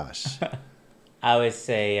word bash? I would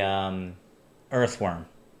say earthworm.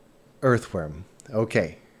 Earthworm.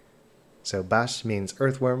 Okay. So bash means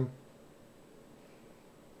earthworm.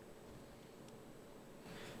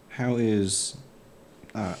 How is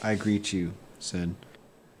I greet you said?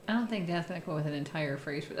 I don't think Dad's going to come up with an entire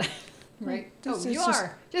phrase for that. Right? Oh, It's you just-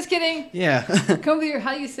 are. Just kidding. Yeah. Come with your,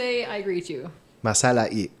 how do you say I greet you?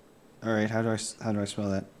 Masala eat. All right. How do I spell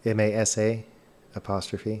that? MASA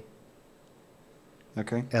apostrophe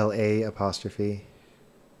Okay. LA apostrophe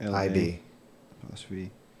IB.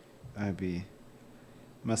 Apostrophe IB.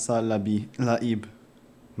 Masalabi laib.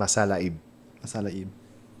 Masala Masalaib.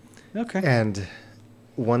 Okay. And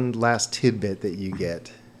one last tidbit that you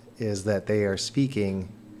get is that they are speaking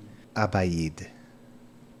Abayid.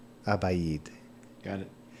 Abayid. Got it.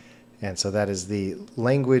 And so that is the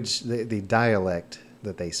language, the dialect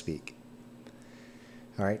that they speak.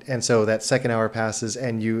 All right. And so that second hour passes,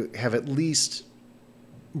 and you have at least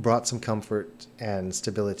brought some comfort and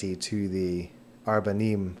stability to the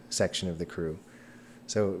Arbanim section of the crew.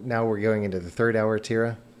 So now we're going into the third hour,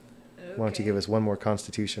 Tira. Okay. Why don't you give us one more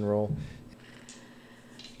Constitution roll?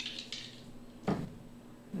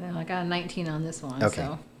 No, I got a 19 on this one. Okay.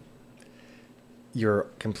 So. You're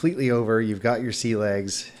completely over. You've got your sea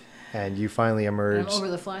legs, and you finally emerge. I'm over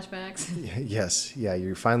the flashbacks. Yes, yeah,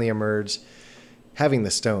 you finally emerge. Having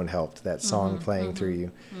the stone helped, that song playing through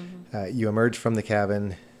you. You emerge from the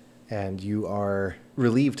cabin, and you are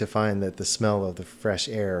relieved to find that the smell of the fresh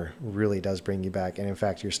air really does bring you back. And in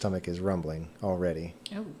fact, your stomach is rumbling already.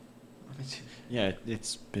 Oh. Yeah,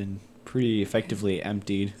 it's been pretty effectively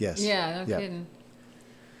emptied. Yes. Yeah, no kidding.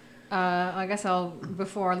 I guess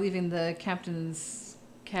before leaving the captain's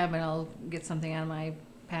cabin, I'll get something out of my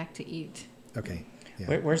pack to eat. Okay.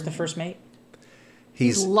 Yeah. Where's the first mate?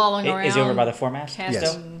 He's lolling around. Is he over by the foremast? Casting.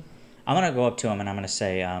 Yes. I'm gonna go up to him and I'm gonna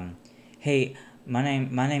say, "Hey, my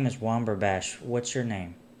name is Womberbash. What's your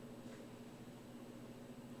name?"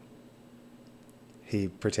 He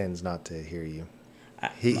pretends not to hear you.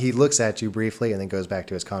 He looks at you briefly and then goes back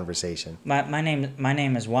to his conversation. My name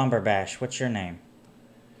is Womberbash. What's your name?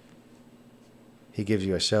 He gives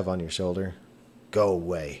you a shove on your shoulder. Go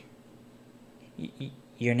away.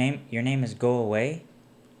 Your name is Go Away?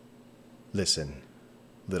 Listen,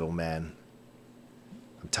 little man.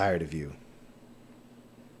 I'm tired of you.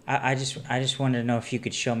 I just wanted to know if you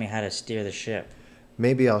could show me how to steer the ship.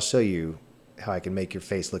 Maybe I'll show you how I can make your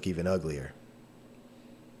face look even uglier.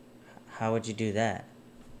 How would you do that?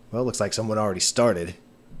 Well, it looks like someone already started.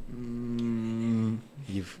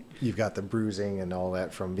 You've got the bruising and all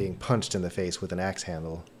that from being punched in the face with an axe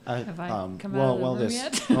handle. Have I come out of the room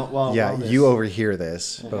yet? Yeah, you overhear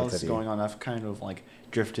this, While both this of is you. going on, I've kind of like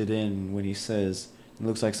drifted in when he says, "It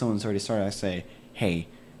looks like someone's already started." I say, "Hey,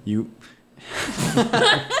 you,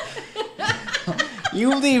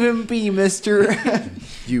 you leave him be, Mister."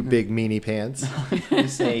 You big meanie pants. I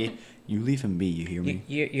say, "You leave him be." You hear me?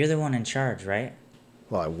 You're the one in charge, right?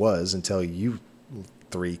 Well, I was until you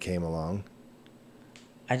three came along.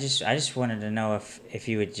 I just wanted to know if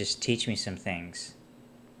you would just teach me some things.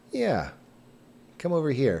 Yeah. Come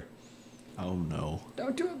over here. Oh no!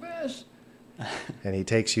 Don't do it, Bash. And he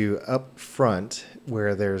takes you up front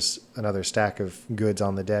where there's another stack of goods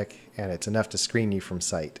on the deck, and it's enough to screen you from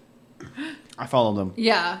sight. I followed him.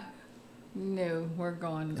 Yeah. No, we're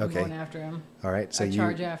going. I'm Okay. going after him. All right, so I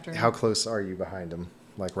charge after him. How close are you behind him?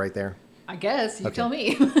 Like right there? I guess you Okay. tell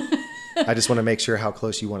me. I just want to make sure how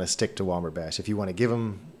close you want to stick to Womberbash. If you want to give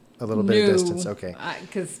him a little bit of distance, okay.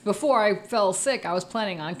 Because before I fell sick, I was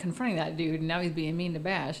planning on confronting that dude, and now he's being mean to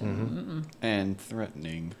Bash. And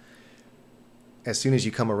threatening. As soon as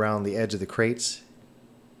you come around the edge of the crates,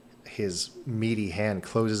 his meaty hand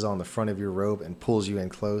closes on the front of your robe and pulls you in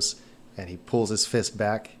close, and he pulls his fist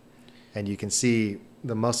back, and you can see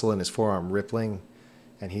the muscle in his forearm rippling,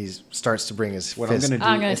 and he starts to bring his What fist. I'm gonna do?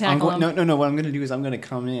 I'm gonna is tackle him. No. What I'm gonna do is I'm gonna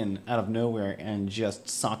come in out of nowhere and just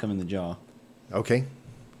sock him in the jaw. Okay,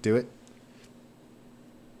 do it.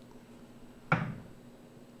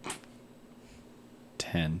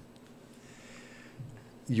 Ten.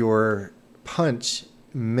 Your punch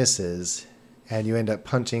misses, and you end up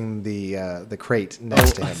punching the crate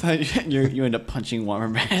next to I him. thought you end up punching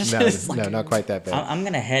Womberbash. No, not quite that bad. I'm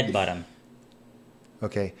gonna headbutt him.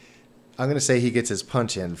 Okay, I'm gonna say he gets his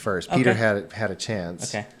punch in first. Peter Okay. had a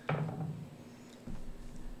chance. Okay.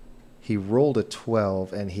 He rolled a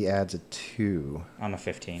 12 and he adds a 2. I'm a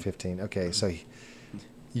 15. 15. Okay, so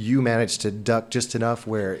you managed to duck just enough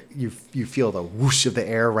where you feel the whoosh of the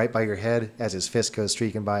air right by your head as his fist goes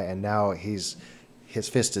streaking by, and now his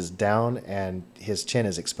fist is down and his chin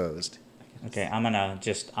is exposed. Okay, I'm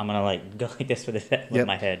gonna like go like this with Yep.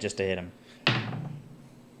 my head just to hit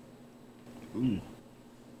him.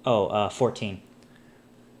 Oh, 14.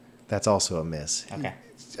 That's also a miss. Okay.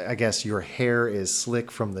 I guess your hair is slick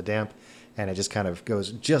from the damp, and it just kind of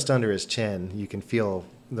goes just under his chin. You can feel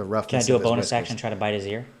the roughness. Can I do a of his bonus whiskers. action? Try to bite his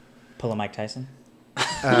ear. Pull a Mike Tyson.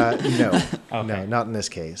 No, Okay. no, not in this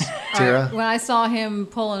case. All Tira, right, when I saw him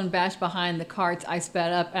pulling Bash behind the carts, I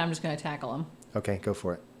sped up, and I'm just going to tackle him. okay, go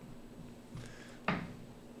for it.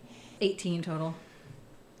 18 total.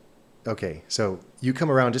 Okay, so you come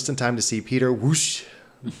around just in time to see Peter whoosh,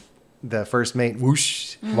 the first mate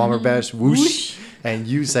whoosh, Womberbash whoosh, and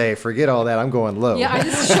you say, "Forget all that. I'm going low." Yeah, I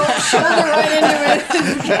just shoulder right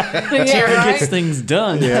into it. Yeah, right? Gets things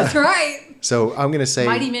done. Yeah. That's right. So I'm gonna say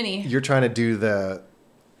Mighty Mini. you're trying to do the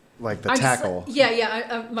like the I'm just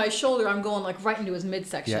tackle. my shoulder, I'm going like right into his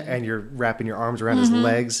midsection. Yeah, and you're wrapping your arms around his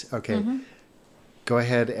legs. Okay. Go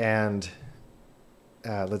ahead and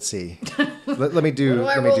let's see. let me do What do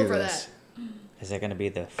I let me roll do for this. Is that going to be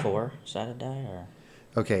the 4-sided die or?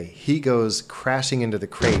 Okay, he goes crashing into the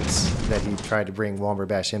crates that he tried to bring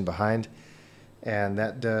Womberbash in behind. And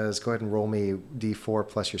that does, go ahead and roll me D4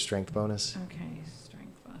 plus your strength bonus. Okay,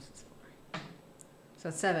 strength bonus is 4. So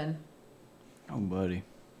it's 7. Oh, buddy.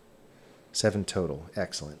 7 total.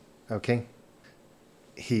 Excellent. Okay.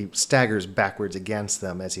 He staggers backwards against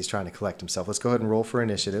them as he's trying to collect himself. Let's go ahead and roll for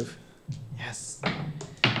initiative. Yes.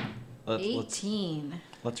 18.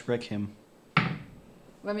 Let's wreck him.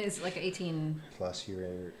 Well, I mean, it's like 18. Plus you're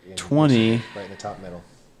in 20. right in the top middle.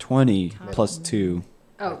 20 plus 2.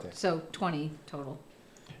 Oh, Right there. so 20 total.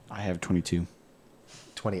 I have 22.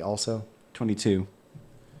 20 also. 22.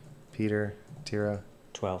 Peter, Tira.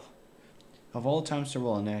 12. Of all times to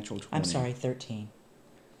roll a natural 20. I'm sorry, 13.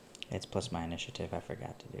 It's plus my initiative. I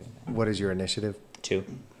forgot to do that. What is your initiative? 2.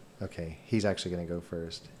 Okay, he's actually going to go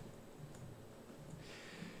first.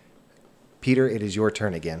 Peter, it is your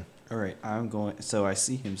turn again. All right, I'm going. So I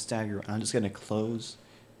see him stagger. I'm just going to close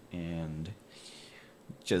and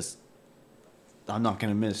just. I'm not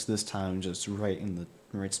going to miss this time, just right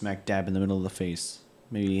smack dab in the middle of the face.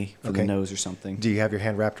 Maybe for the Okay. nose or something. Do you have your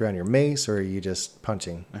hand wrapped around your mace, or are you just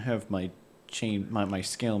punching? I have my my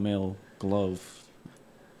scale mail glove.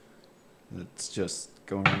 That's just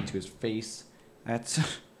going right into his face. That's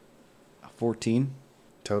a 14.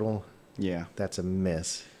 Total? Yeah. That's a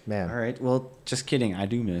miss. Man. All right. Well, just kidding. I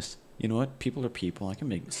do miss. You know what? People are people. I can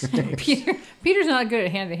make mistakes. Peter's not good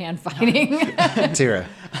at hand-to-hand fighting. Tira.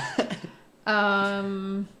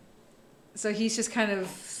 So he's just kind of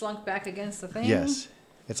slunk back against the thing? Yes.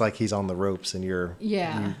 It's like he's on the ropes and you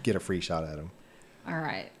get a free shot at him. All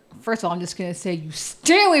right. First of all, I'm just going to say, you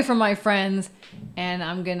stay away from my friends. And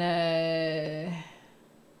I'm going to...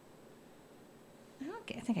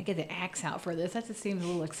 I think I get the axe out for this. That just seems a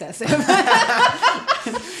little excessive. I'm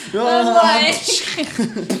like...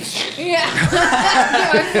 yeah.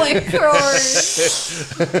 My flamethrower.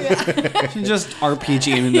 Just RPG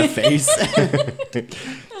him in the face.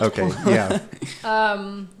 Okay, yeah. I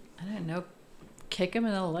don't know. Kick him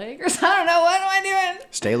in the leg or something. I don't know. What am I doing?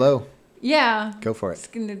 Stay low. Yeah. Go for it.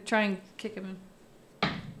 Just going to try and kick him.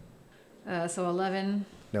 So 11.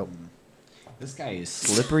 Nope. This guy is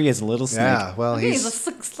slippery as a little snake. Yeah, well, Okay, he's he's...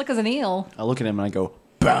 slick as an eel. I look at him and I go,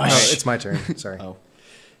 Oh, it's my turn. Sorry. oh.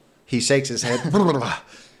 He shakes his head,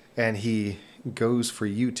 and he goes for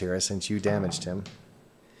you, Tira, since you damaged him.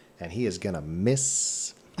 And he is going to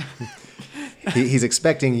miss. He's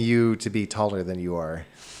expecting you to be taller than you are,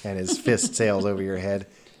 and his fist sails over your head.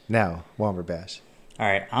 Now, Womberbash. All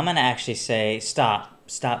right, I'm going to actually say stop.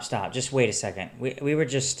 Just wait a second. We were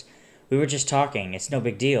just talking. It's no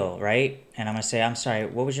big deal, right? And I'm going to say, I'm sorry,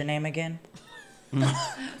 what was your name again?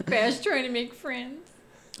 Bash trying to make friends.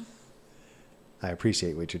 I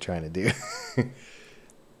appreciate what you're trying to do.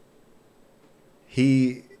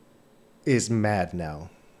 He is mad now.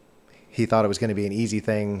 He thought it was going to be an easy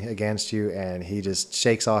thing against you, and he just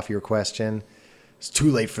shakes off your question. It's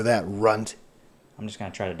too late for that, runt. I'm just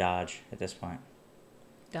going to try to dodge at this point.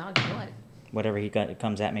 Dodge what? Whatever he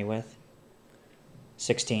comes at me with.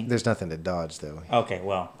 16. There's nothing to dodge, though. Okay,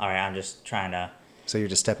 well, all right, I'm just trying to... So you're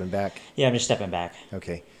just stepping back? Yeah, I'm just stepping back.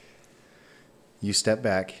 Okay. You step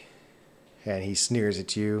back, and he sneers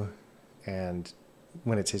at you, and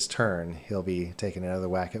when it's his turn, he'll be taking another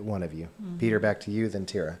whack at one of you. Mm-hmm. Peter, back to you, then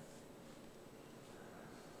Tira.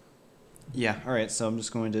 Yeah, all right. So I'm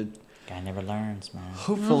just going to... Guy never learns, man.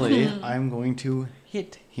 Hopefully, I'm going to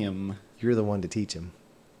hit him. You're the one to teach him.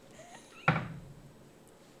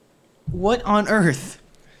 What on earth?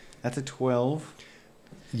 That's a 12.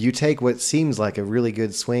 You take what seems like a really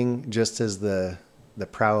good swing just as the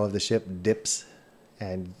prow of the ship dips,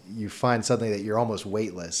 and you find suddenly that you're almost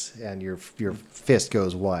weightless, and your fist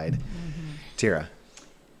goes wide. Tira.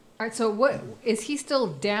 All right, so what is he still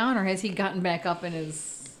down, or has he gotten back up in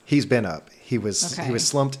his? He's been up. He was Okay.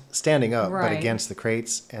 slumped, standing up, but Right. against the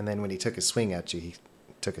crates, and then when he took a swing at you, he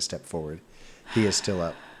took a step forward. He is still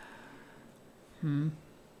up. I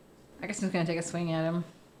guess I'm just gonna take a swing at him.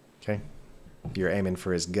 Okay. You're aiming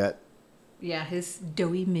for his gut. Yeah, his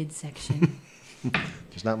doughy midsection.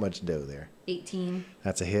 There's not much dough there. 18.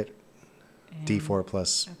 That's a hit. and- D4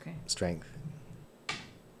 plus Okay. strength.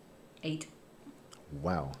 8.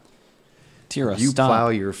 Wow. Tira, You stop. plow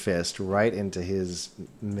your fist right into his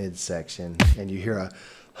midsection, and you hear a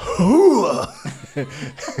hoo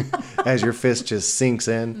as your fist just sinks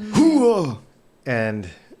in. Hoo! And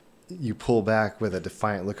you pull back with a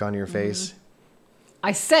defiant look on your face.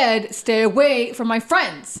 I said stay away from my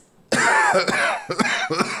friends.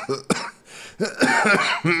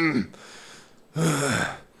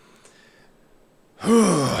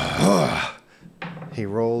 He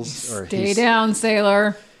rolls, or Stay down,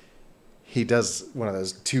 sailor. he does one of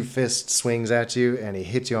those 2 fist swings at you, and he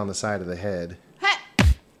hits you on the side of the head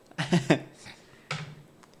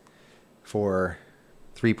for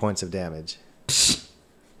 3 points of damage.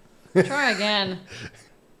 Try again.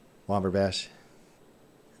 Womberbash.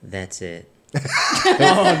 That's it.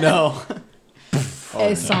 Oh no!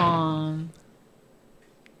 Eson.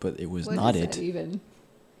 But it was What not is it. that even?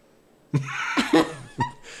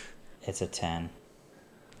 It's a 10.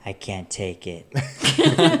 I can't take it.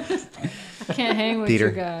 Can't hang with Peter.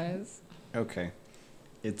 you guys. Okay.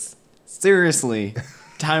 It's seriously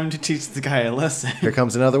time to teach the guy a lesson. Here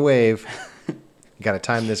comes another wave. You got to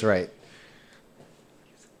time this right.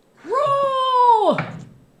 Roll!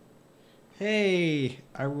 Hey,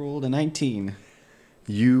 I rolled a 19.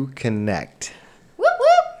 You connect. Whoop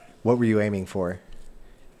whoop! What were you aiming for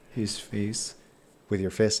His face. with your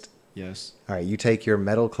fist? Yes. All right, you take your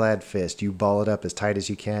metal-clad fist, you ball it up as tight as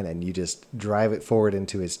you can, and you just drive it forward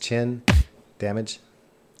into his chin. Damage?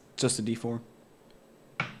 Just a D4.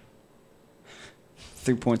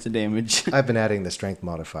 3 points of damage. I've been adding the strength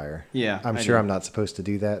modifier. Yeah, I'm I sure do. I'm not supposed to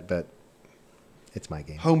do that, but it's my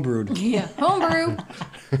game. Homebrewed. Yeah, homebrew.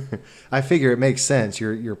 I figure it makes sense.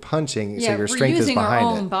 You're punching, so Yeah, your we're strength is using our behind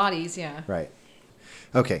own it. bodies. Yeah. Right.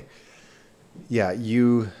 Okay. Yeah,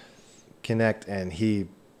 you connect, and he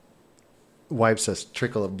wipes a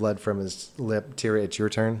trickle of blood from his lip. Tira, it's your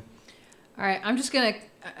turn. All right, I'm just gonna.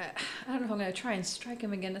 I don't know if I'm gonna try and strike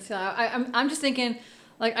him again. I'm just thinking,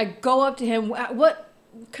 like, I go up to him. What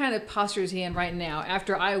kind of posture is he in right now?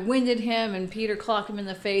 After I winded him and Peter clocked him in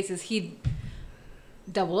the face, is he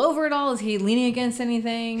double over at all? Is he leaning against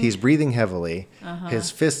anything? He's breathing heavily.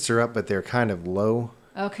 His fists are up, but they're kind of low,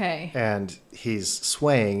 okay. and he's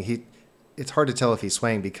swaying. It's hard to tell if he's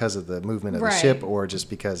swaying because of the movement of the Right. ship or just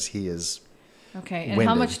because he is. Okay, and how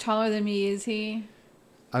winded. much taller than me is he?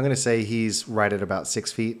 I'm going to say he's right at about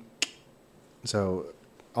 6 feet, so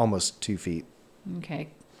almost 2 feet, Okay.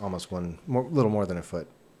 almost little more than a foot.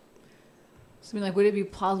 So, I mean, like, would it be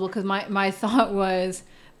plausible? Because my thought was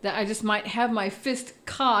that I just might have my fist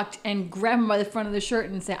cocked and grab him by the front of the shirt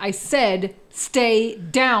and say, I said, stay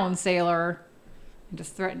down, sailor. And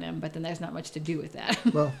just threaten him, but then there's not much to do with that.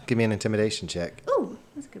 Well, give me an intimidation check. Ooh,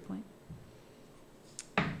 that's a good point.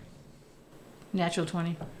 Natural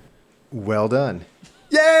 20. Well done.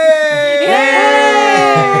 Yay!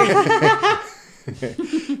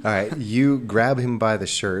 All right, you grab him by the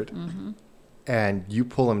shirt and you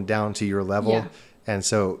pull him down to your level. Yeah. And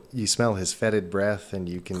so you smell his fetid breath, and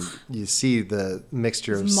you see the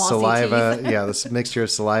mixture of His mossy saliva. teeth. Yeah, this mixture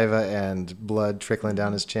of saliva and blood trickling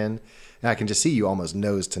down his chin. And I can just see you almost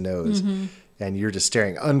nose to nose. And you're just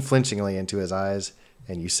staring unflinchingly into his eyes,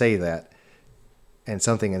 and you say that, and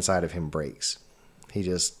something inside of him breaks. He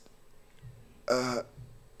just,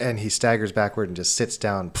 and he staggers backward and just sits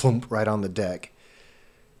down, plump, right on the deck.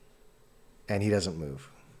 And he doesn't move.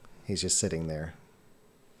 He's just sitting there.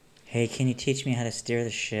 Hey, can you teach me how to steer the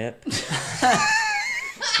ship?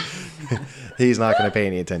 He's not going to pay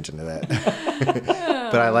any attention to that.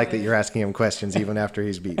 But I like that you're asking him questions even after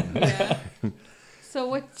he's beaten. So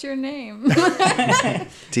what's your name?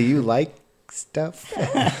 Do you like stuff?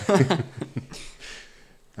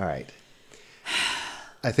 All right.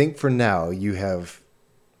 I think for now you have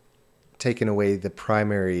taken away the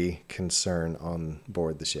primary concern on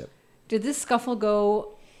board the ship. Did this scuffle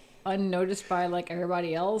go unnoticed by, like,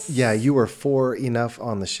 everybody else? Yeah, you were fore enough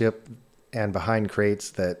on the ship and behind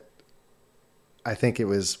crates that I think it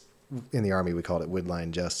was, in the Army we called it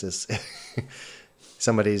woodline justice.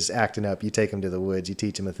 Somebody's acting up, you take them to the woods, you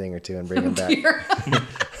teach them a thing or two and bring them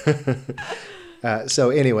back.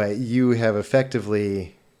 So anyway, you have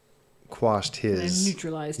effectively quashed his...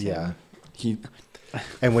 neutralized him. Yeah. He,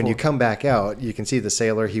 And when you come back out, you can see the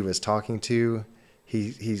sailor he was talking to.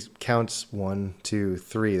 He counts 1, 2,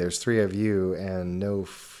 3. There's 3 of you and no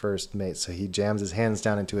first mate. So he jams his hands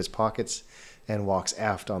down into his pockets and walks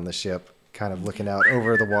aft on the ship, kind of looking out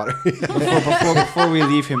over the water. before we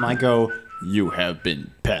leave him, I go, "You have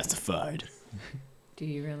been pacified." Do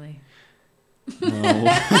you really? No.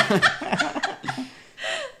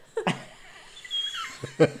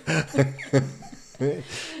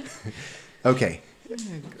 Okay.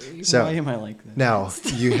 So Why am I like that? now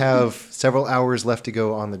you have several hours left to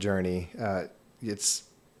go on the journey.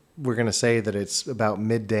 We're going to say that it's about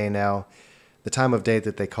midday now, the time of day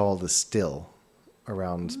that they call the still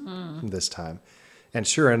around this time. And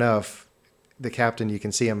sure enough, the captain, you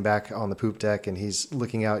can see him back on the poop deck, and he's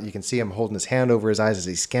looking out. You can see him holding his hand over his eyes as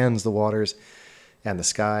he scans the waters and the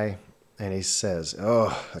sky. And he says,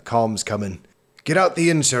 "Oh, a calm's coming. Get out the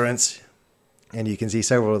insurance." And you can see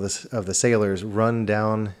several of the sailors run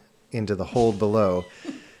down into the hold below.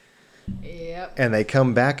 Yep. And they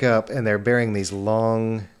come back up, and they're bearing these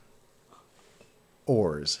long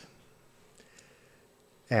oars.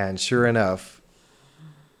 And sure enough,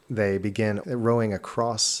 they begin rowing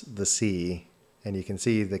across the sea. And you can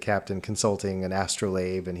see the captain consulting an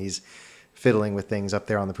astrolabe, and he's fiddling with things up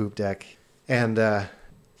there on the poop deck. And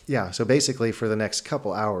so basically for the next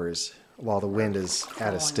couple hours, while the wind is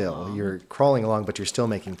at a still, you're crawling along, but you're still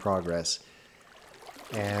making progress.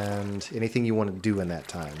 And anything you want to do in that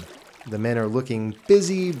time. The men are looking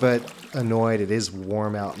busy, but annoyed. It is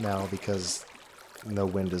warm out now because no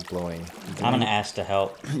wind is blowing. I'm gonna ask to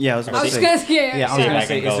help. Yeah, I was I about was to say. gonna say, Yeah, I was See if gonna I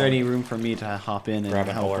say, can is go there any room for me to hop in and grab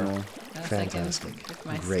an help oar. them? I was thinking Fantastic. with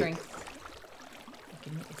my Great. strength.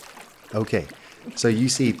 Okay, so you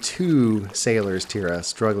see two sailors, Tira,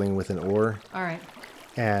 struggling with an oar, All right.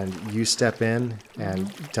 and you step in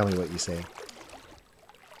and tell me what you say.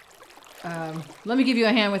 Let me give you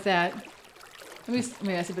a hand with that.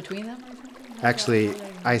 Maybe I sit between them or something? Actually,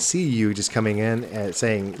 I see you just coming in and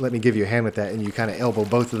saying, "Let me give you a hand with that," and you kind of elbow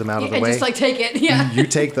both of them out of the and way. just like take it. Yeah. You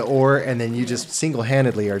take the oar, and then you just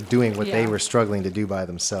single-handedly are doing what they Yeah. were struggling to do by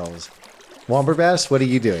themselves. Womberbass, what are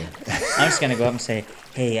you doing? I'm just gonna go up and say,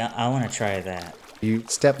 "Hey, I want to try that." You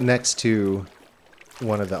step next to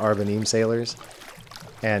one of the Arbanim sailors,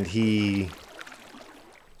 and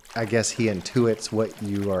I guess he intuits what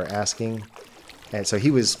you are asking. And so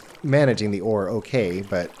he was managing the oar okay,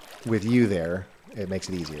 but with you there, it makes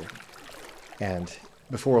it easier. And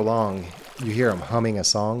before long, you hear him humming a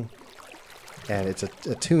song, and it's a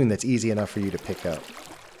tune that's easy enough for you to pick up.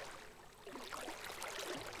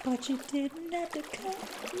 But you didn't have to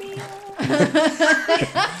cut me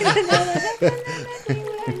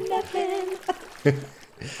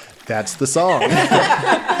That's the song.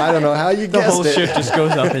 I don't know how you The guessed whole it. ship just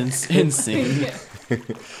goes up and sings.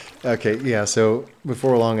 Okay, yeah, so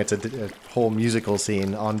before long, it's a whole musical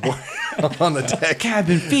scene on board on the deck.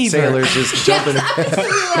 Cabin fever. Sailors just jumping.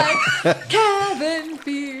 Like cabin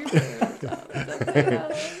fever.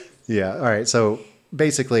 Yeah, all right, so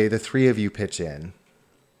basically the three of you pitch in,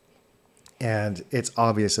 and it's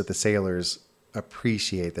obvious that the sailors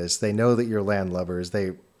appreciate this. They know that you're landlubbers.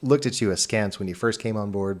 They looked at you askance when you first came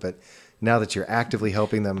on board, but now that you're actively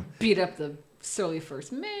helping them, Beat up the surly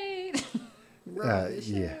first mate.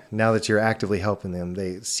 now that you're actively helping them,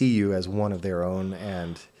 they see you as one of their own,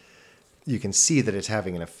 and you can see that it's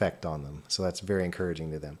having an effect on them. So that's very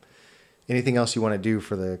encouraging to them. Anything else you want to do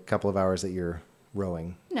for the couple of hours that you're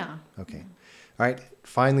rowing? No. Okay. All right.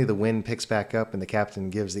 Finally, the wind picks back up, and the captain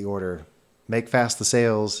gives the order, "Make fast the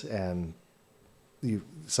sails," and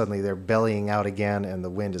suddenly they're bellying out again, and the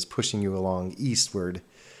wind is pushing you along eastward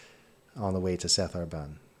on the way to Seth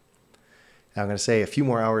Arban. Now, I'm going to say a few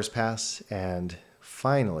more hours pass, and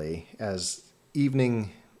finally, as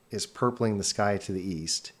evening is purpling the sky to the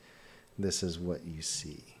east, this is what you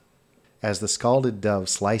see. As the scalded dove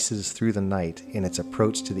slices through the night in its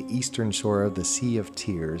approach to the eastern shore of the Sea of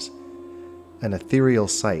Tears, an ethereal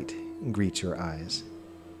sight greets your eyes.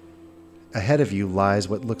 Ahead of you lies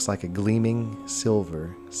what looks like a gleaming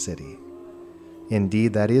silver city.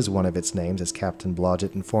 Indeed, that is one of its names, as Captain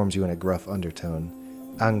Blodgett informs you in a gruff undertone.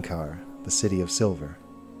 Ankar, the City of Silver.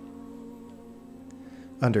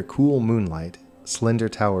 Under cool moonlight, slender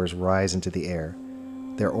towers rise into the air,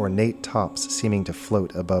 their ornate tops seeming to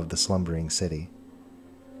float above the slumbering city.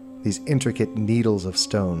 These intricate needles of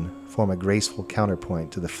stone form a graceful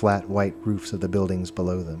counterpoint to the flat white roofs of the buildings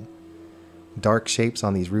below them. Dark shapes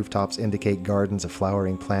on these rooftops indicate gardens of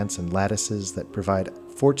flowering plants and lattices that provide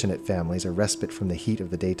fortunate families a respite from the heat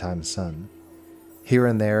of the daytime sun. Here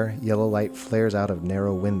and there, yellow light flares out of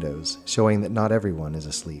narrow windows, showing that not everyone is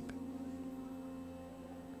asleep.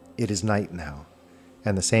 It is night now,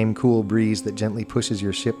 and the same cool breeze that gently pushes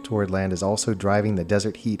your ship toward land is also driving the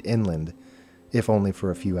desert heat inland, if only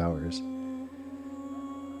for a few hours.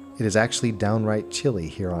 It is actually downright chilly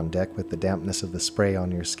here on deck with the dampness of the spray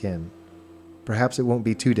on your skin. Perhaps it won't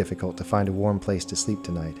be too difficult to find a warm place to sleep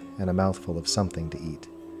tonight and a mouthful of something to eat.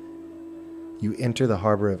 You enter the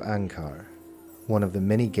harbor of Ankar, one of the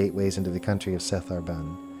many gateways into the country of Seth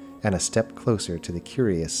Arban, and a step closer to the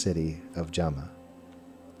curious city of Jama.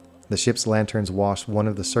 The ship's lanterns wash one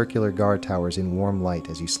of the circular guard towers in warm light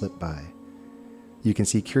as you slip by. You can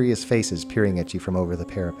see curious faces peering at you from over the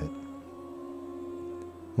parapet.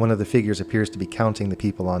 One of the figures appears to be counting the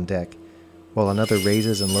people on deck, while another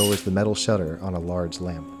raises and lowers the metal shutter on a large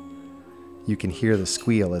lamp. You can hear the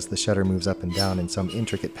squeal as the shutter moves up and down in some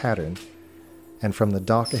intricate pattern, and from the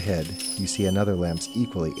dock ahead, you see another lamp's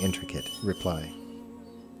equally intricate reply.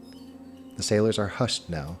 The sailors are hushed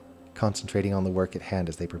now, concentrating on the work at hand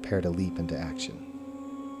as they prepare to leap into action.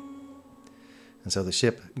 And so the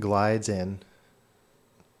ship glides in,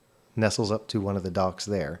 nestles up to one of the docks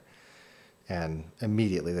there, and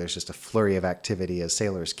immediately there's just a flurry of activity as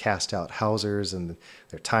sailors cast out hawsers and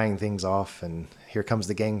they're tying things off, and here comes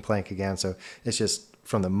the gangplank again. So it's just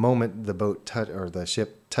from the moment the the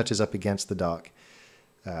ship touches up against the dock,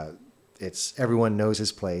 it's everyone knows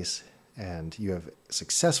his place, and you have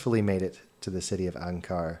successfully made it to the city of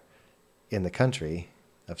Ankar in the country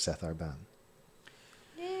of Seth Arban.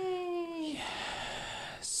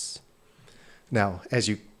 Now, as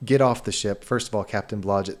you get off the ship, first of all, Captain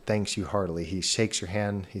Blodgett thanks you heartily. He shakes your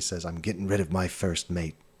hand. He says, "I'm getting rid of my first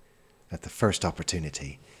mate at the first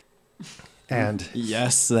opportunity." And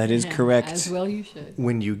Yes, that is correct. As well you should.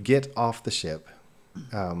 when you get off the ship,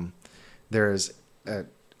 it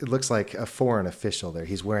looks like a foreign official there.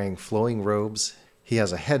 He's wearing flowing robes. He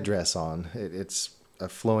has a headdress on. It's a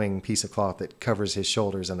flowing piece of cloth that covers his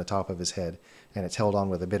shoulders and the top of his head, and it's held on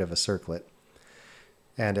with a bit of a circlet.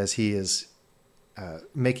 And as he is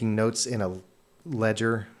making notes in a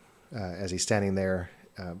ledger, as he's standing there,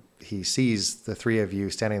 he sees the three of you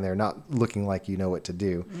standing there, not looking like you know what to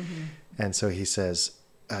do. Mm-hmm. And so he says,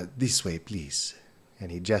 "This way, please."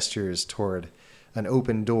 And he gestures toward an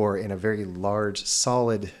open door in a very large,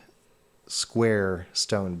 solid, square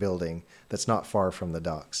stone building that's not far from the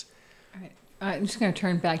docks. All right. I'm just going to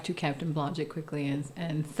turn back to Captain Blodgett quickly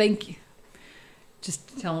and thank you.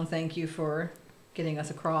 Just tell him thank you for getting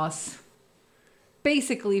us across.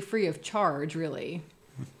 Basically free of charge, really.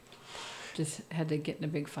 Just had to get in a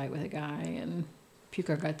big fight with a guy and puke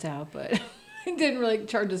our guts out, but it didn't really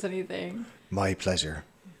charge us anything. My pleasure.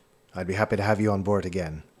 I'd be happy to have you on board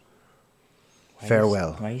again. Why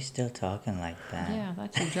Farewell. Why are you still talking like that? Yeah,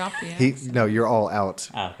 that's who dropped the No, you're all out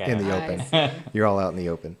Okay. in the I open. see. You're all out in the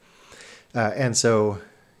open. And so,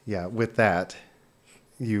 yeah, with that,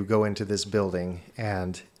 you go into this building,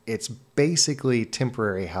 and it's basically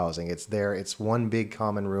temporary housing. It's there. It's one big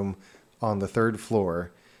common room on the third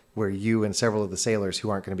floor where you and several of the sailors who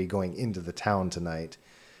aren't going to be going into the town tonight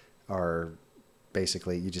are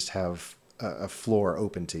basically, you just have a floor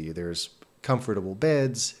open to you. There's comfortable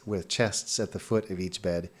beds with chests at the foot of each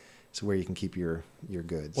bed, so where you can keep your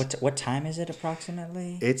goods. What time is it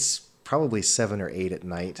approximately? It's probably 7 or 8 at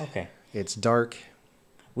night. Okay. It's dark.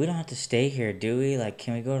 We don't have to stay here, do we? Like,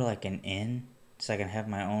 can we go to like an inn so I can have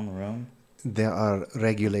my own room? There are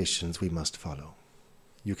regulations we must follow.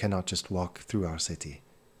 You cannot just walk through our city.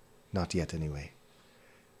 Not yet, anyway.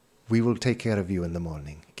 We will take care of you in the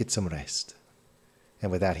morning. Get some rest.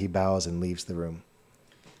 And with that, he bows and leaves the room.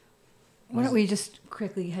 Why don't we just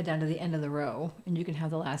quickly head down to the end of the row, and you can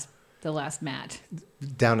have the last mat.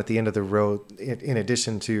 Down at the end of the row, in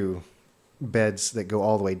addition to beds that go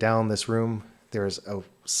all the way down this room, there's a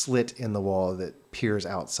slit in the wall that peers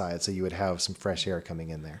outside, so you would have some fresh air coming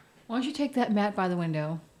in there. Why don't you take that mat by the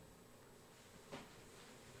window?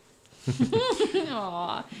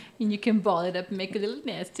 Aw, and you can ball it up and make a little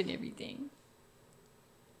nest and everything.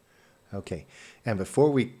 Okay. And before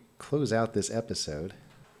we close out this episode,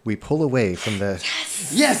 we pull away from the...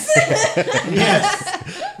 Yes!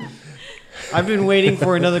 Yes! I've been waiting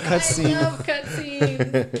for another I cutscene. love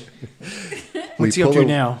cutscenes. What's he up to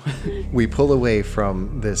now? We pull away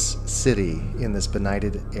from this city in this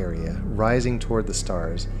benighted area, rising toward the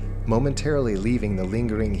stars, momentarily leaving the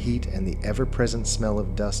lingering heat and the ever-present smell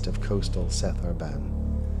of dust of coastal Seth Arban.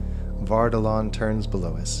 Vardalan turns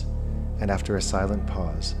below us, and after a silent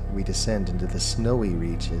pause, we descend into the snowy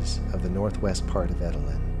reaches of the northwest part of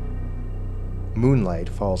Edelin. Moonlight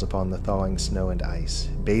falls upon the thawing snow and ice,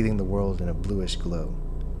 bathing the world in a bluish glow.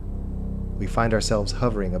 We find ourselves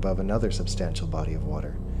hovering above another substantial body of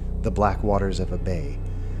water, the black waters of a bay,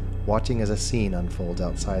 watching as a scene unfolds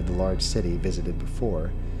outside the large city visited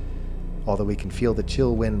before. Although we can feel the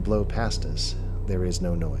chill wind blow past us, there is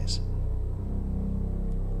no noise.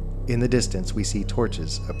 In the distance, we see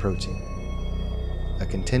torches approaching. A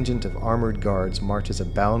contingent of armored guards marches a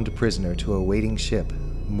bound prisoner to a waiting ship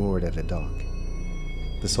moored at a dock.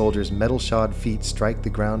 The soldier's metal-shod feet strike the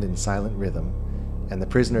ground in silent rhythm, and the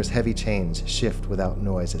prisoner's heavy chains shift without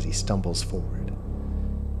noise as he stumbles forward.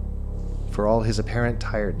 For all his apparent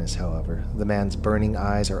tiredness, however, the man's burning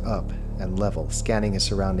eyes are up and level, scanning his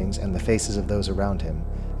surroundings and the faces of those around him,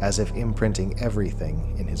 as if imprinting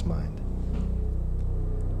everything in his mind.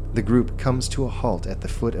 The group comes to a halt at the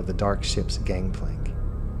foot of the dark ship's gangplank.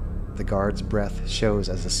 The guard's breath shows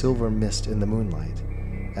as a silver mist in the moonlight,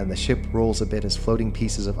 and the ship rolls a bit as floating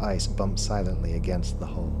pieces of ice bump silently against the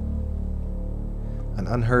hull. An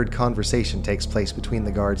unheard conversation takes place between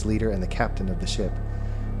the guard's leader and the captain of the ship.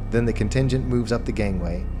 Then the contingent moves up the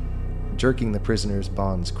gangway, jerking the prisoner's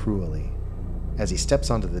bonds cruelly. As he steps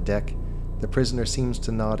onto the deck, the prisoner seems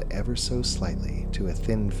to nod ever so slightly to a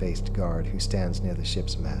thin-faced guard who stands near the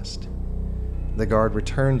ship's mast. The guard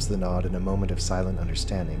returns the nod in a moment of silent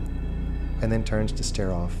understanding, and then turns to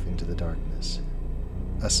stare off into the darkness.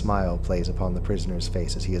 A smile plays upon the prisoner's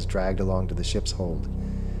face as he is dragged along to the ship's hold,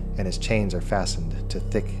 and his chains are fastened to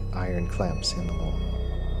thick iron clamps in the wall.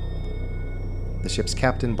 The ship's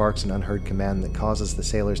captain barks an unheard command that causes the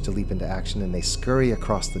sailors to leap into action, and they scurry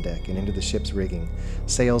across the deck and into the ship's rigging.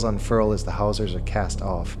 Sails unfurl as the hawsers are cast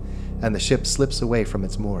off, and the ship slips away from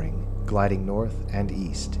its mooring, gliding north and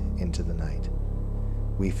east into the night.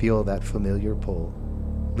 We feel that familiar pull,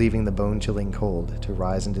 leaving the bone-chilling cold to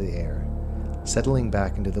rise into the air, settling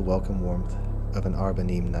back into the welcome warmth of an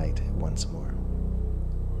Arbanim night once more.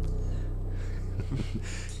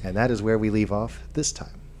 And that is where we leave off this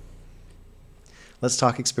time. Let's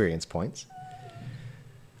talk experience points.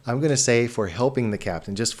 I'm going to say for helping the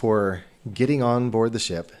captain, just for getting on board the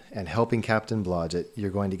ship and helping Captain Blodgett,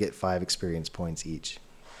 you're going to get 5 experience points each.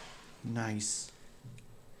 Nice.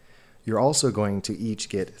 You're also going to each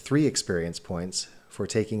get 3 experience points for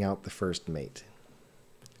taking out the first mate,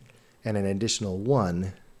 and an additional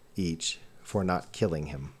 1 each for not killing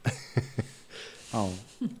him. Oh,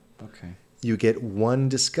 okay. You get 1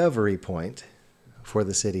 discovery point for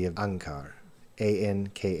the city of Ankar,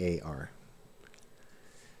 Ankar.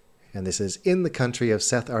 And this is in the country of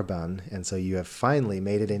Seth Arban, and so you have finally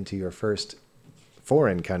made it into your first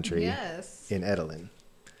foreign country in Edellin.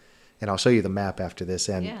 And I'll show you the map after this.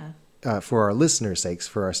 And for our listeners' sakes,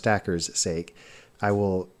 for our stackers' sake, I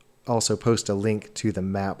will also post a link to the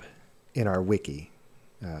map in our wiki.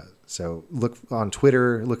 So look on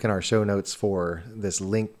Twitter, look in our show notes for this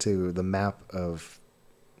link to the map of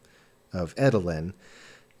Edellin,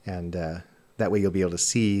 and that way you'll be able to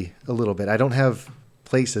see a little bit. I don't have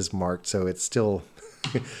places marked, so it's still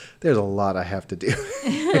there's a lot I have to do.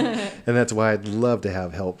 And that's why I'd love to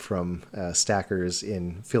have help from stackers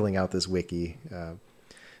in filling out this wiki.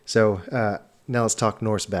 So now let's talk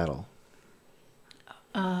Norse battle.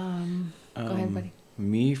 Go ahead, buddy.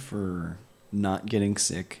 Me for not getting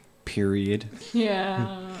sick, period.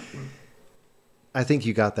 Yeah. I think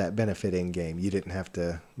you got that benefit in game. You didn't have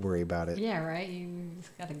to worry about it. Yeah, right. You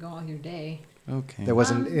just got to go on your day. Okay. There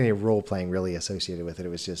wasn't any role playing really associated with it. It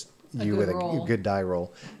was just you with a good die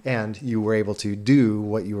roll, and you were able to do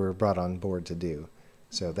what you were brought on board to do.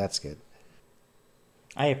 So that's good.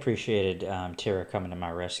 I appreciated Tira coming to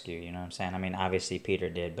my rescue, you know what I'm saying? I mean, obviously Peter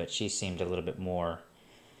did, but she seemed a little bit more,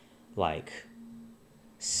 like,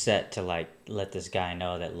 set to, like, let this guy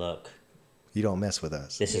know that, look, you don't mess with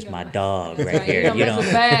us. This is my dog That's right here. You don't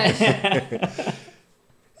mess with Bash.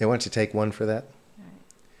 Yeah, why don't you take 1 for that?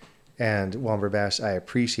 And Womberbash, I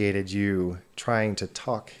appreciated you trying to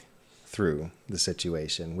talk through the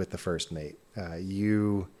situation with the first mate.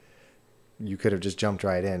 You could have just jumped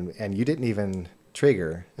right in, and you didn't even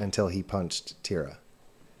trigger until he punched Tira.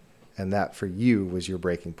 And that, for you, was your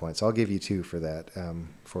breaking point. So I'll give you 2 for that,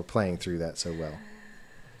 for playing through that so well.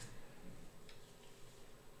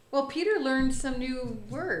 Well, Peter learned some new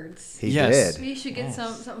words. He Yes. did. We should get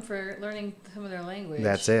something for learning some of their language.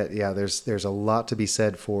 That's it. Yeah, there's a lot to be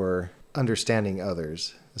said for understanding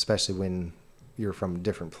others, especially when you're from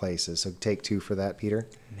different places. So take 2 for that, Peter.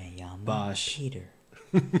 Bosh. Peter.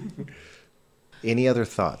 Any other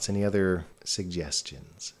thoughts? Any other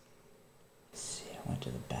suggestions? See, I went to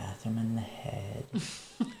the bathroom in the head.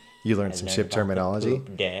 You learned some ship terminology.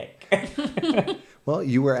 Poop deck. Well,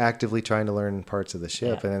 you were actively trying to learn parts of the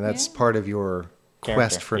ship, Yeah. and that's Yeah. part of your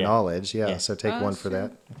quest for yeah. knowledge. Yeah, Yeah. so take Oh, 1 for sure.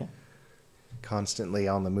 that. Okay. Constantly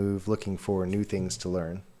on the move, looking for new things to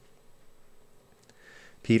learn.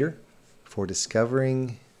 Peter, for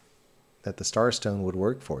discovering that the Starstone would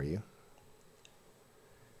work for you,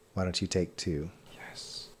 why don't you take 2?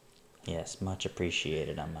 Yes, much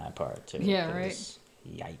appreciated on my part, too. Yeah, right. 'cause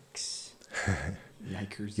Yikes.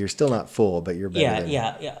 Yikers. You're still not full, but you're better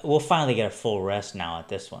Yeah, than... yeah. We'll finally get a full rest now at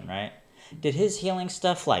this one, right? Did his healing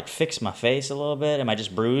stuff, like, fix my face a little bit? Am I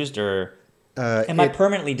just bruised, or am I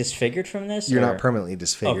permanently disfigured from this? You're or? not permanently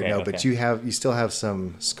disfigured, Okay, no, okay. but you still have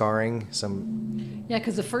some scarring, some... Yeah,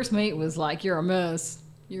 because the first mate was like, "You're a mess.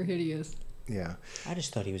 You're hideous." Yeah. I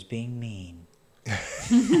just thought he was being mean.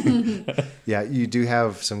 Yeah, you do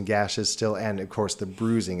have some gashes still, and of course the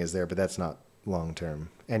bruising is there, but that's not long term.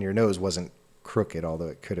 And your nose wasn't crooked, although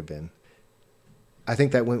it could have been. I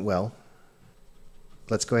think that went well.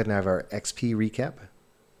 Let's go ahead and have our XP recap.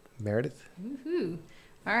 Meredith? Woohoo.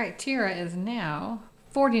 All right, Tira is now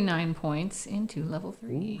 49 points into level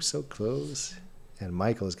 3. Ooh, so close. And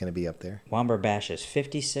Michael is going to be up there. Womberbash is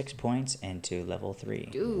 56 points into level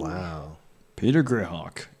 3. Ooh. Wow. Peter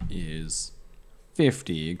Greyhawk is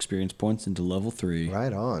 50 experience points into level 3.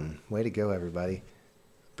 Right on. Way to go, everybody.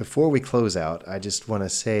 Before we close out, I just want to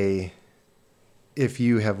say, if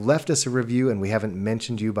you have left us a review and we haven't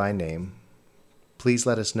mentioned you by name, please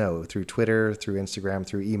let us know through Twitter, through Instagram,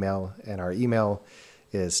 through email. And our email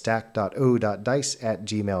is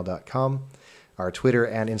stack.o.dice@gmail.com. Our Twitter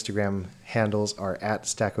and Instagram handles are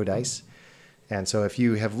 @stackodice. And so if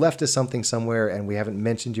you have left us something somewhere and we haven't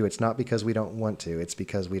mentioned you, it's not because we don't want to, it's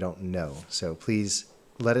because we don't know. So please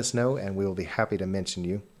let us know and we will be happy to mention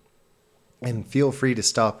you. And feel free to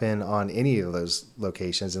stop in on any of those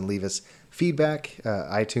locations and leave us feedback.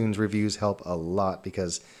 iTunes reviews help a lot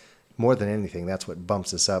because more than anything, that's what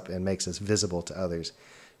bumps us up and makes us visible to others.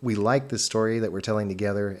 We like the story that we're telling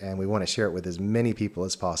together and we want to share it with as many people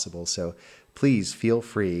as possible. So please feel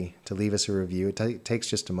free to leave us a review. It takes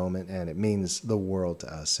just a moment and it means the world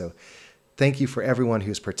to us. So thank you for everyone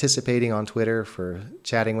who's participating on Twitter, for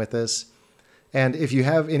chatting with us. And if you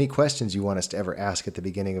have any questions you want us to ever ask at the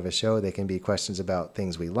beginning of a show, they can be questions about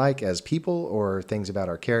things we like as people or things about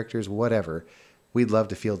our characters, whatever. We'd love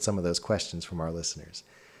to field some of those questions from our listeners.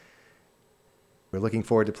 We're looking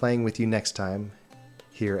forward to playing with you next time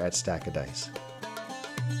here at Stack of Dice.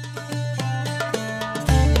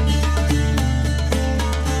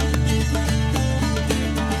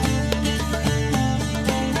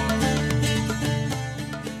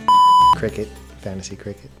 Cricket, fantasy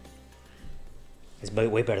cricket. It's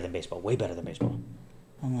way better than baseball. Way better than baseball.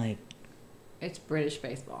 I'm like, It's British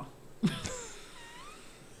baseball.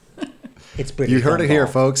 it's British. You heard it here,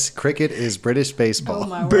 gumball. folks. Cricket is British baseball. Oh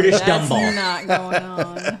my British word, that's gumball. not going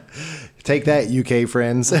on. Take that, UK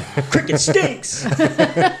friends. Cricket stinks.